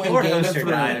on people and Lord Game of Hoster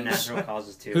died of Thrones. natural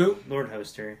causes too. Who? Lord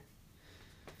Hoster.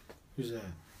 Who's that?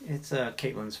 It's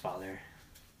Caitlyn's father.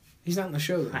 He's not in the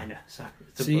show though. I know. Sorry.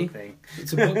 It's a See? book thing.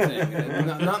 It's a book thing.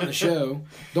 Not in the show.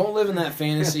 Don't live in that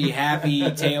fantasy, happy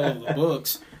tale of the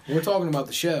books. We're talking about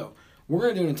the show. We're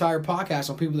going to do an entire podcast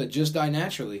on people that just die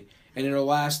naturally, and it'll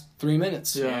last 3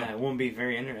 minutes. Yeah, it won't be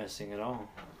very interesting at all.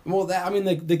 Well,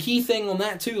 the key thing on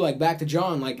that too, like back to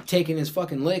John, like taking his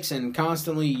fucking licks and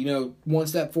constantly, one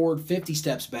step forward, 50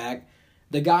 steps back.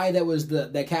 The guy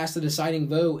that cast the deciding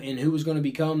vote and who was going to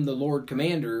become the Lord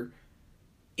Commander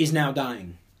is now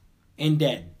dying and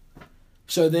dead.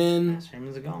 So then,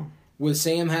 Sam's gone. with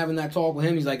Sam having that talk with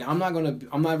him, he's like, I'm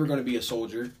never going to be a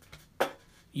soldier.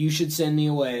 You should send me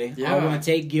away. Yeah. I want to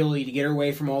take Gilly to get her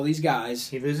away from all these guys.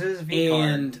 He loses his V card.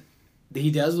 And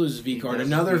he does lose his V He card. does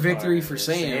Another his V victory card.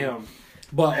 for Yeah, Sam.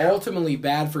 But ultimately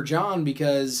bad for John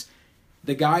because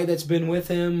the guy that's been with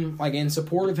him, like in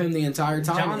support of him the entire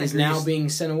time, John is agrees. now being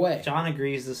sent away. John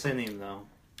agrees to send him though.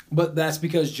 But that's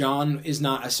because John is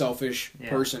not a selfish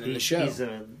person in the show.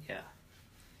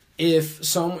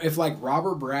 If like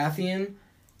Robert Baratheon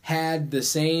had the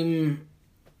same,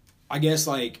 I guess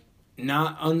like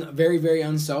not very very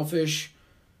unselfish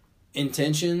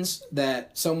intentions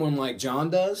that someone like John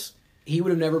does, he would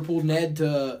have never pulled Ned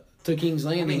to King's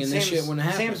Landing, and this shit wouldn't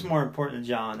happen. Sam's more important to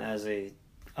John as a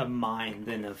mind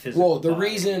than a physical. Well, the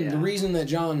body, reason that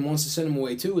John wants to send him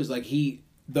away too is like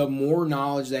the more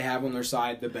knowledge they have on their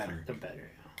side, the better. the better.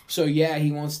 So yeah,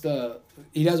 he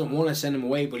doesn't want to send him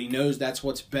away, but he knows that's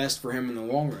what's best for him in the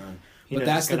long run. But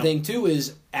that's the thing too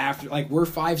is after like we're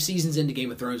 5 seasons into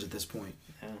Game of Thrones at this point.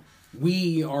 Yeah.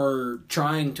 We are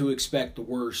trying to expect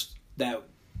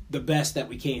the best that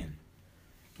we can.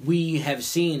 We have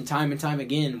seen time and time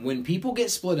again when people get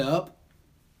split up,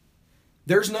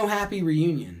 there's no happy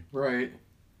reunion. Right.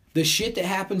 The shit that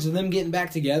happens to them getting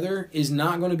back together is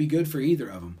not going to be good for either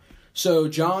of them. So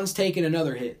John's taking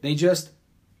another hit. They just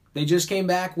came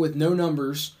back with no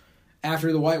numbers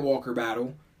after the White Walker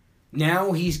battle.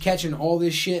 Now he's catching all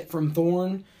this shit from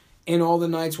Thorne and all the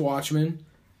Night's Watchmen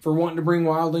for wanting to bring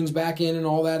wildlings back in and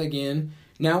all that again.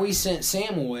 Now he sent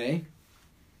Sam away.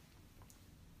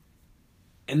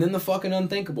 And then the fucking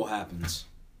unthinkable happens.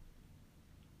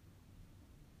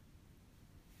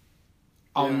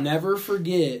 I'll never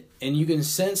forget, and you can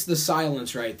sense the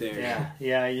silence right there.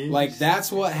 Yeah. Like, that's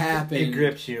what happened. It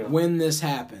grips you. When this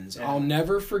happens. Yeah. I'll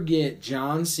never forget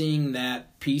John seeing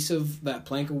that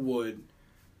plank of wood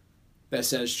that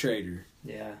says traitor.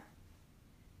 Yeah.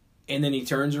 And then he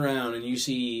turns around and you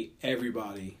see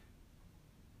everybody.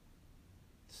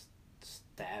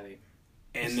 Stab him.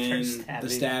 And Just then the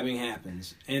stabbing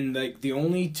happens. And the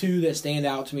only two that stand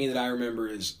out to me that I remember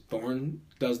is Thorne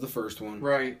does the first one.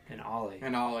 Right. And Ollie.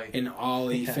 And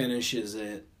Ollie finishes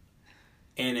it.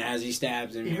 And as he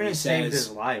stabs him, Even he saved says,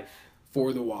 his life.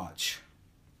 "For the watch."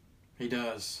 He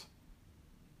does.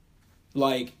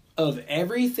 Like, of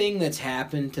everything that's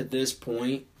happened to this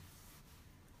point,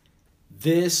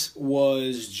 this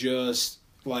was just,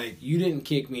 like, you didn't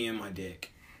kick me in my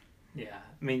dick. Yeah.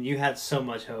 I mean, you had so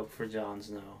much hope for Jon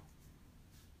Snow.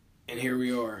 And here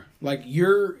we are. Like,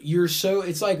 you're so...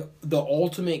 It's like the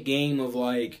ultimate game of,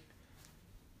 like,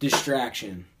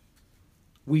 distraction.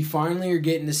 We finally are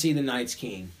getting to see the Night's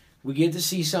King. We get to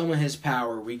see some of his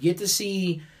power. We get to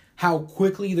see how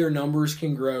quickly their numbers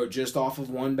can grow just off of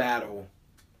one battle.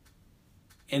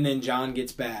 And then Jon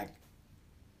gets back.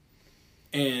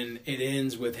 And it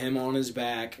ends with him on his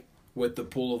back with the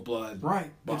pool of blood. Right.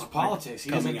 It's politics.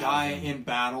 He doesn't die in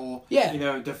battle.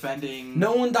 Yeah. Defending...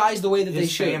 No one dies the way that they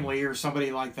his should. family or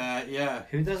somebody like that. Yeah.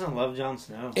 Who doesn't love Jon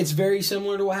Snow? It's very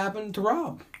similar to what happened to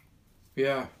Robb.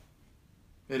 Yeah.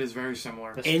 It is very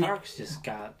similar. The Starks just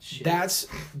got shit.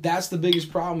 That's the biggest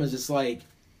problem is it's like,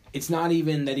 it's not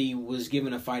even that he was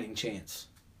given a fighting chance.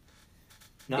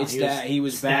 No, It's that he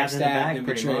was backstabbed and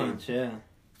pretty betrayed. much, yeah.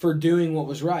 For doing what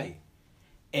was right.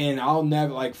 And I'll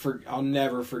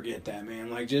never forget that, man.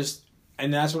 Like, just,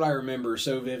 and that's what I remember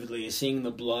so vividly is seeing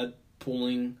the blood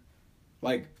pooling,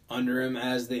 like, under him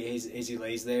as he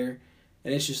lays there.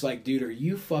 And it's just like, dude, are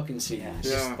you fucking serious? It's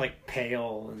just, like,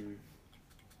 pale and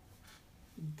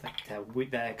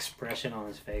like that expression on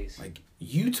his face. Like,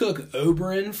 you took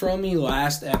Oberyn from me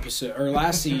last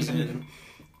season,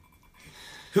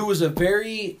 who was a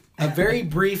very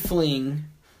brief fling.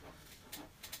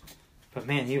 But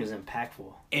man, he was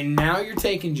impactful. And now you're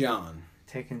taking Jon.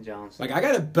 Taking Jon. Like, I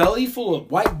got a belly full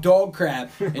of white dog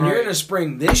crap, and you're going to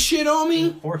spring this shit on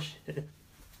me? Horseshit.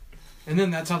 And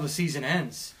then that's how the season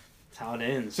ends. That's how it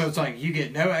ends. So it's like, you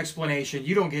get no explanation.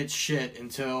 You don't get shit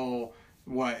until,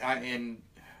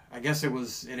 I guess it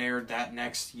aired that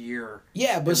next year.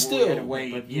 Yeah, but We had to still,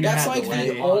 wait. But you that's had to like wait. the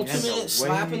You had to ultimate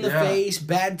slap in wait. the Yeah. face,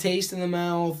 bad taste in the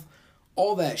mouth,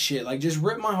 all that shit. Like, just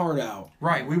rip my heart out.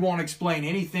 Right. We won't explain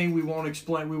anything. We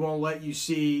won't let you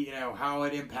see, how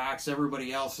it impacts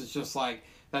everybody else. It's just like,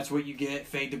 that's what you get.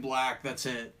 Fade to black. That's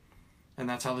it. And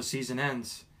that's how the season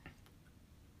ends.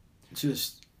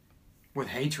 Just With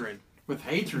hatred. With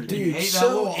hatred. Dude, You hate so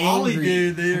that little Ollie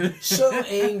angry. dude. so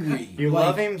angry. You Like,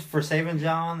 love him for saving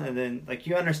John, and then like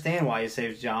you understand why he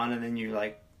saves John, and then you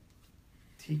like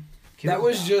he kills That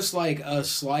was John. just like a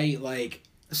slight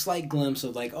glimpse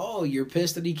of like, oh, you're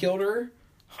pissed that he killed her?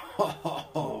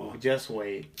 Oh, just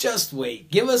wait. Just wait.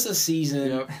 Give us a season.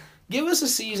 Yep. Give us a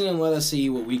season and let us see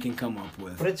what we can come up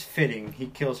with. But it's fitting. He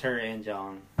kills her and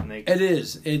John, and they It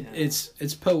is. Yeah.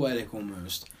 It's poetic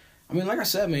almost. I mean, like I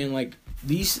said, man, like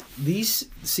these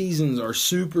seasons are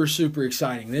super, super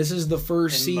exciting. This is the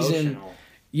first season. emotional.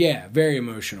 Yeah, very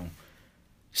emotional.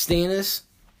 Stannis,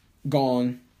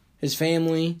 gone. His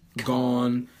family,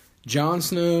 gone. Jon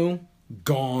Snow,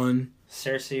 gone.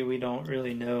 Cersei, we don't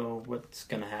really know what's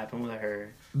gonna happen with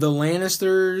her. The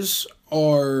Lannisters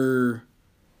are,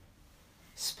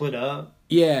 Split up.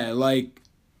 yeah, like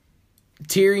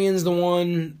Tyrion's the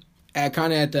one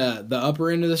kind of at the upper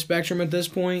end of the spectrum at this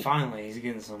point. Finally, he's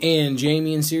getting some. And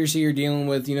Jaime and Cersei are dealing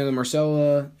with, the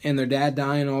Marcella and their dad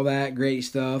dying, all that great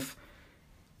stuff.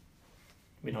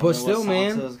 We don't but know still, what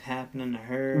man, Sansa's happening to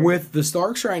her. With the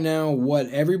Starks right now, what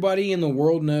everybody in the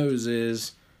world knows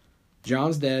is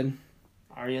Jon's dead.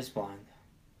 Arya's blind.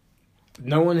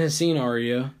 No one has seen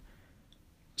Arya.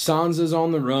 Sansa's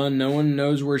on the run. No one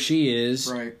knows where she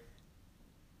is. Right.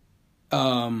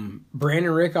 Bran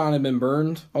and Rickon have been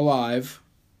burned alive.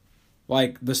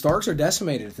 Like, the Starks are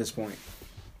decimated at this point.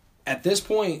 At this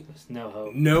point, There's no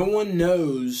hope. no one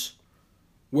knows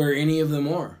where any of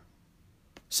them are.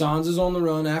 Sansa's on the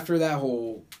run after that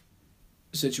whole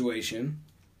situation.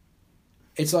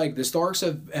 It's like the Starks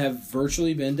have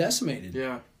virtually been decimated.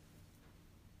 Yeah.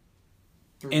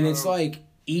 And it's like,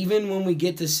 even when we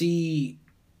get to see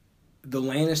the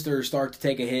Lannisters start to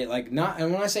take a hit,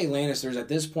 and when I say Lannisters, at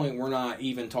this point, we're not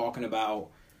even talking about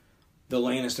the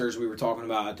Lannisters we were talking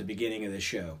about at the beginning of this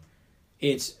show.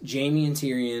 It's Jaime and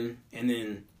Tyrion, and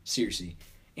then Cersei.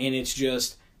 And it's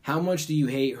just, how much do you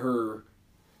hate her?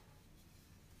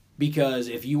 Because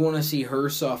if you want to see her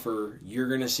suffer, you're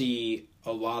going to see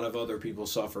a lot of other people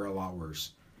suffer a lot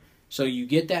worse. So you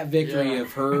get that victory Yeah.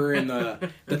 of her, and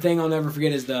the thing I'll never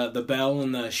forget is the bell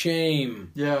and the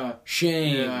shame, Yeah.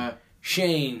 shame, Yeah.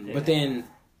 shame. Yeah. But then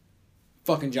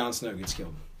fucking Jon Snow gets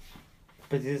killed.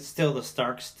 But it's still, the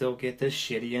Starks still get this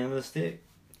shitty end of the stick.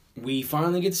 We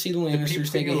finally get to see the Lannisters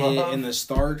people take a you hit, love. and the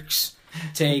Starks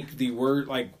take the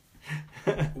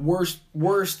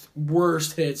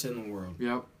worst hits in the world.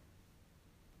 Yep.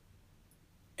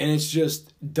 And it's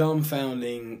just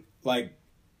dumbfounding, like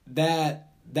that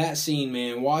scene,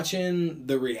 man. Watching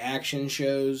the reaction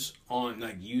shows on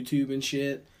like YouTube and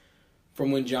shit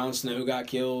from when Jon Snow got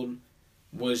killed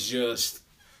was just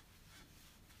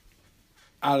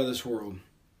out of this world.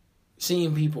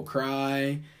 Seeing people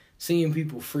cry, seeing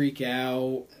people freak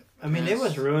out. I mean, it Yes.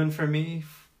 was ruined for me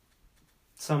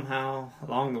somehow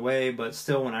along the way, but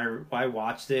still, when I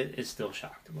watched it, it still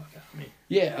shocked the fuck out of me.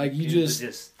 Yeah, like you It was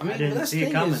just I I mean, didn't that's see the it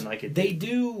thing coming is, like it they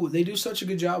did. do such a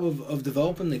good job of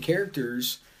developing the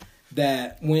characters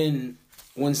that when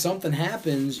something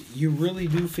happens, you really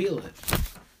do feel it.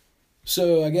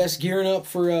 So I guess gearing up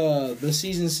for the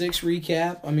season 6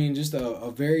 recap. I mean, just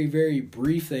a very, very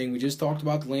brief thing. We just talked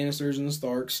about the Lannisters and the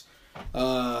Starks.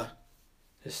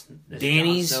 Is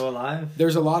Dany's- Jon Snow alive?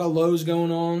 There's a lot of lows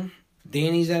going on.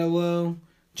 Dany's at a low.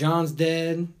 Jon's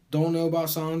dead. Don't know about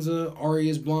Sansa.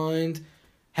 Arya's blind.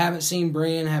 Haven't seen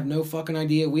Bran. Have no fucking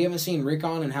idea. We haven't seen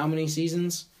Rickon in how many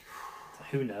seasons?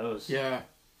 Who knows? Yeah.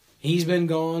 He's been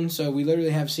gone, so we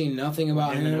literally have seen nothing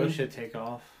about Him and him. Osha take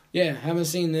off. Yeah, haven't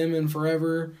seen them in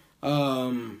forever.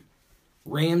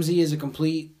 Ramsay is a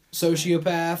complete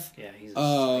sociopath. Yeah, he's.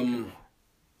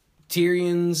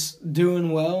 Tyrion's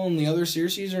doing well, and the other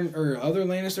Cerseis or other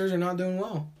Lannisters are not doing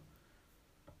well.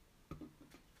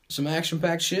 Some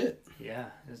action-packed shit. Yeah,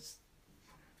 it's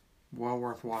Well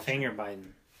worth watching. finger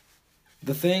biting.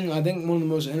 The thing, I think one of the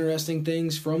most interesting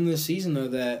things from this season, though,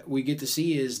 that we get to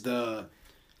see is the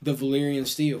Valyrian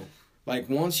steel. Like,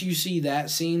 once you see that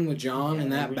scene with Jon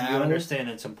and that you battle, understand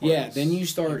its importance. yeah, then you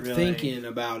start It really- thinking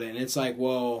about it, and it's like,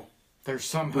 well, There's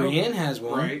some hope. Brienne has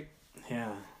one, Right.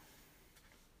 Yeah,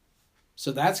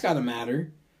 so that's got to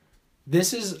matter.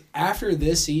 This is, after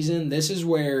this season, this is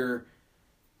where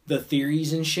the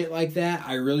theories and shit like that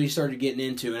I really started getting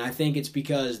into, and I think it's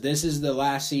because this is the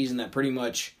last season that pretty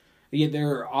much Yeah,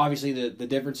 there are obviously the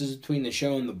differences between the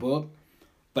show and the book,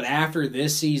 but after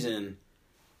this season,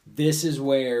 this is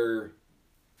where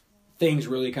things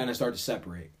really kind of start to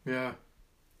separate. Yeah.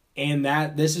 And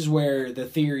this is where the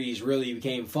theories really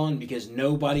became fun because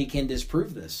nobody can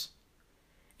disprove this.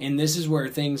 And this is where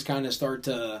things kind of start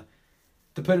to,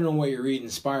 depending on what you're reading,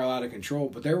 spiral out of control.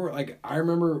 But there were, like, I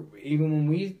remember even when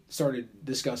we started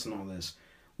discussing all this,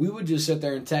 we would just sit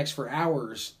there and text for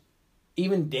hours,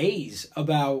 even days,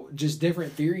 about just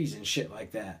different theories and shit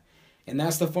like that. And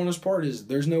that's the funnest part is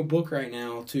there's no book right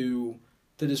now to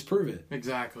disprove it.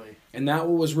 Exactly. And that's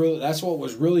what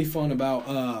was really fun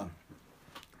about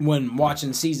when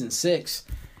watching season 6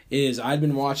 is I'd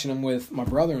been watching them with my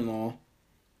brother-in-law.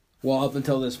 Well, up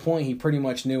until this point, he pretty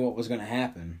much knew what was going to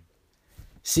happen.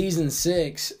 Season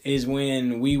 6 is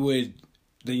when we would,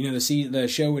 the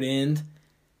show would end,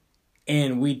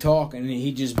 and we'd talk, and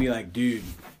he'd just be like, dude.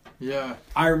 Yeah.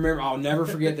 I remember, I'll never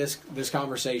forget this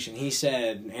conversation. He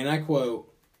said, and I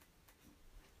quote,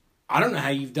 I don't know how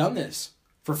you've done this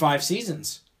for 5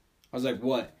 seasons. I was like,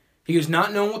 what? He goes,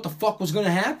 not knowing what the fuck was going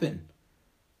to happen.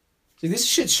 He's like, this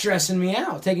shit's stressing me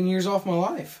out, taking years off my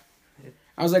life.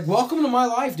 I was like, welcome to my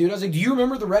life, dude. I was like, do you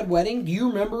remember the Red Wedding? Do you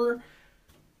remember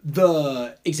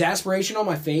the exasperation on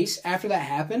my face after that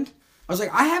happened? I was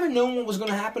like, I haven't known what was going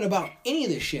to happen about any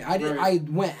of this shit. I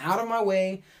went out of my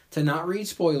way to not read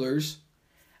spoilers.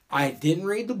 I didn't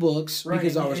read the books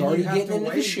because I was already getting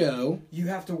into the show. You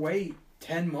have to wait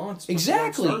 10 months before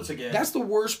exactly. it starts again. That's the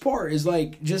worst part is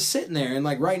like just sitting there. And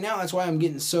like right now, that's why I'm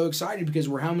getting so excited because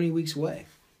we're how many weeks away?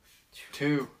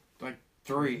 2, like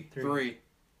 3.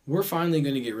 We're finally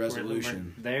going to get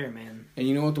resolution. We're there, man. And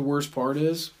you know what the worst part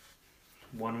is?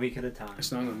 1 week at a time.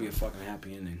 It's not going to be a fucking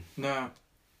happy ending. No.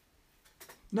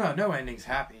 No ending's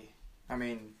happy. I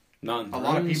mean, not in a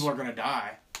lot of people are going to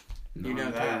die. You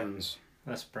know that.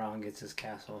 Unless Bronn gets his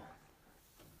castle.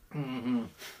 Mm-hmm.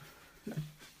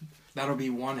 That'll be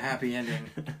one happy ending.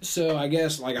 So I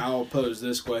guess like I'll pose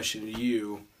this question to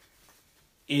you.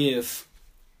 If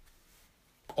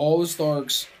all the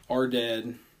Starks are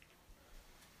dead,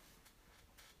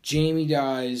 Jaime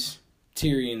dies,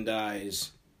 Tyrion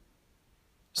dies,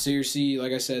 Cersei,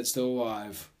 like I said, still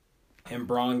alive, and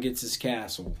Bronn gets his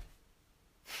castle.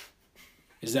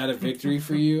 Is that a victory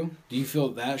for you? Do you feel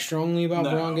that strongly about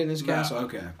Bronn getting his castle?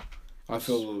 Okay. I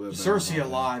feel a little bit better. Cersei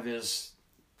alive is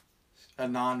a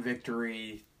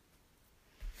non-victory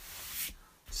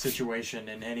situation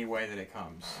in any way that it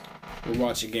comes. We're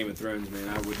watching Game of Thrones, man.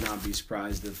 I would not be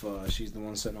surprised if she's the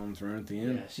one sitting on the throne at the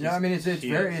end. Yeah, I mean,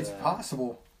 it's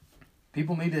possible.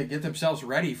 People need to get themselves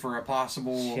ready for a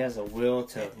possible... She has a will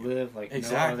to live like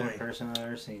no other person I've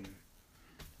ever seen.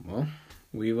 Well,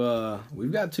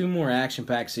 we've got 2 more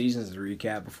action-packed seasons to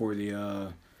recap before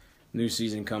the new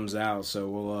season comes out, so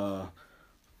we'll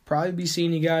probably be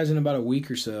seeing you guys in about a week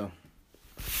or so.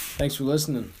 Thanks for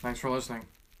listening. Thanks for listening.